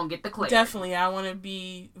thought you was going to get the clarity. Definitely. I want to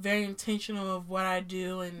be very intentional of what I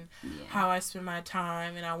do and how I spend my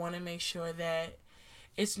time, and I want to make sure that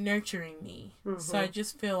it's nurturing me. So I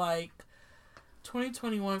just feel like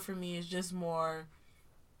 2021 for me is just more,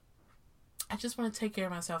 I just want to take care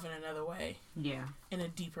of myself in another way. Yeah. In a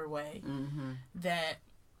deeper way. That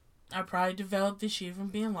I probably developed this year from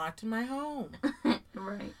being locked in my home.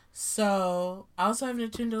 Right. So, I also have a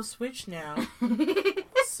Nintendo Switch now.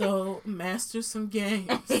 So, master some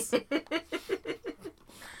games.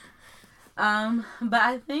 But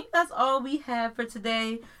I think that's all we have for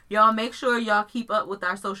today. Y'all make sure y'all keep up with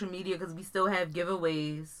our social media, because we still have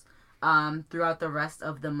giveaways throughout the rest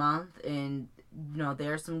of the month, and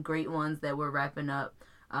there are some great ones that we're wrapping up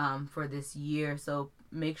for this year. So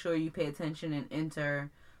make sure you pay attention and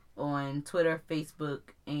enter on Twitter, Facebook,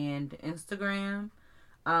 and Instagram.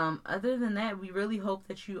 Other than that, we really hope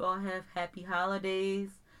that you all have happy holidays,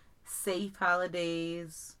 safe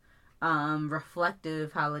holidays,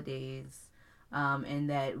 reflective holidays, and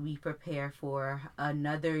that we prepare for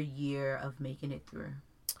another year of making it through.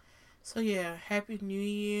 So yeah, Happy New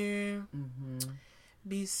Year.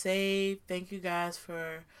 Be safe. Thank you guys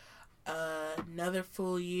for another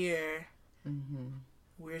full year.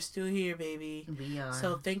 We're still here, baby. We are.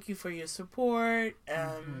 So thank you for your support.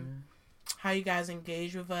 How you guys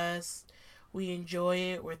engage with us. We enjoy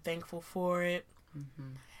it. We're thankful for it.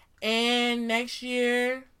 And next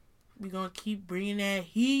year, we're going to keep bringing that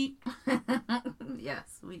heat.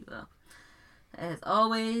 Yes, we will. As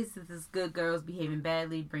always, this is Good Girls Behaving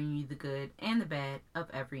Badly, bringing you the good and the bad of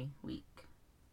every week.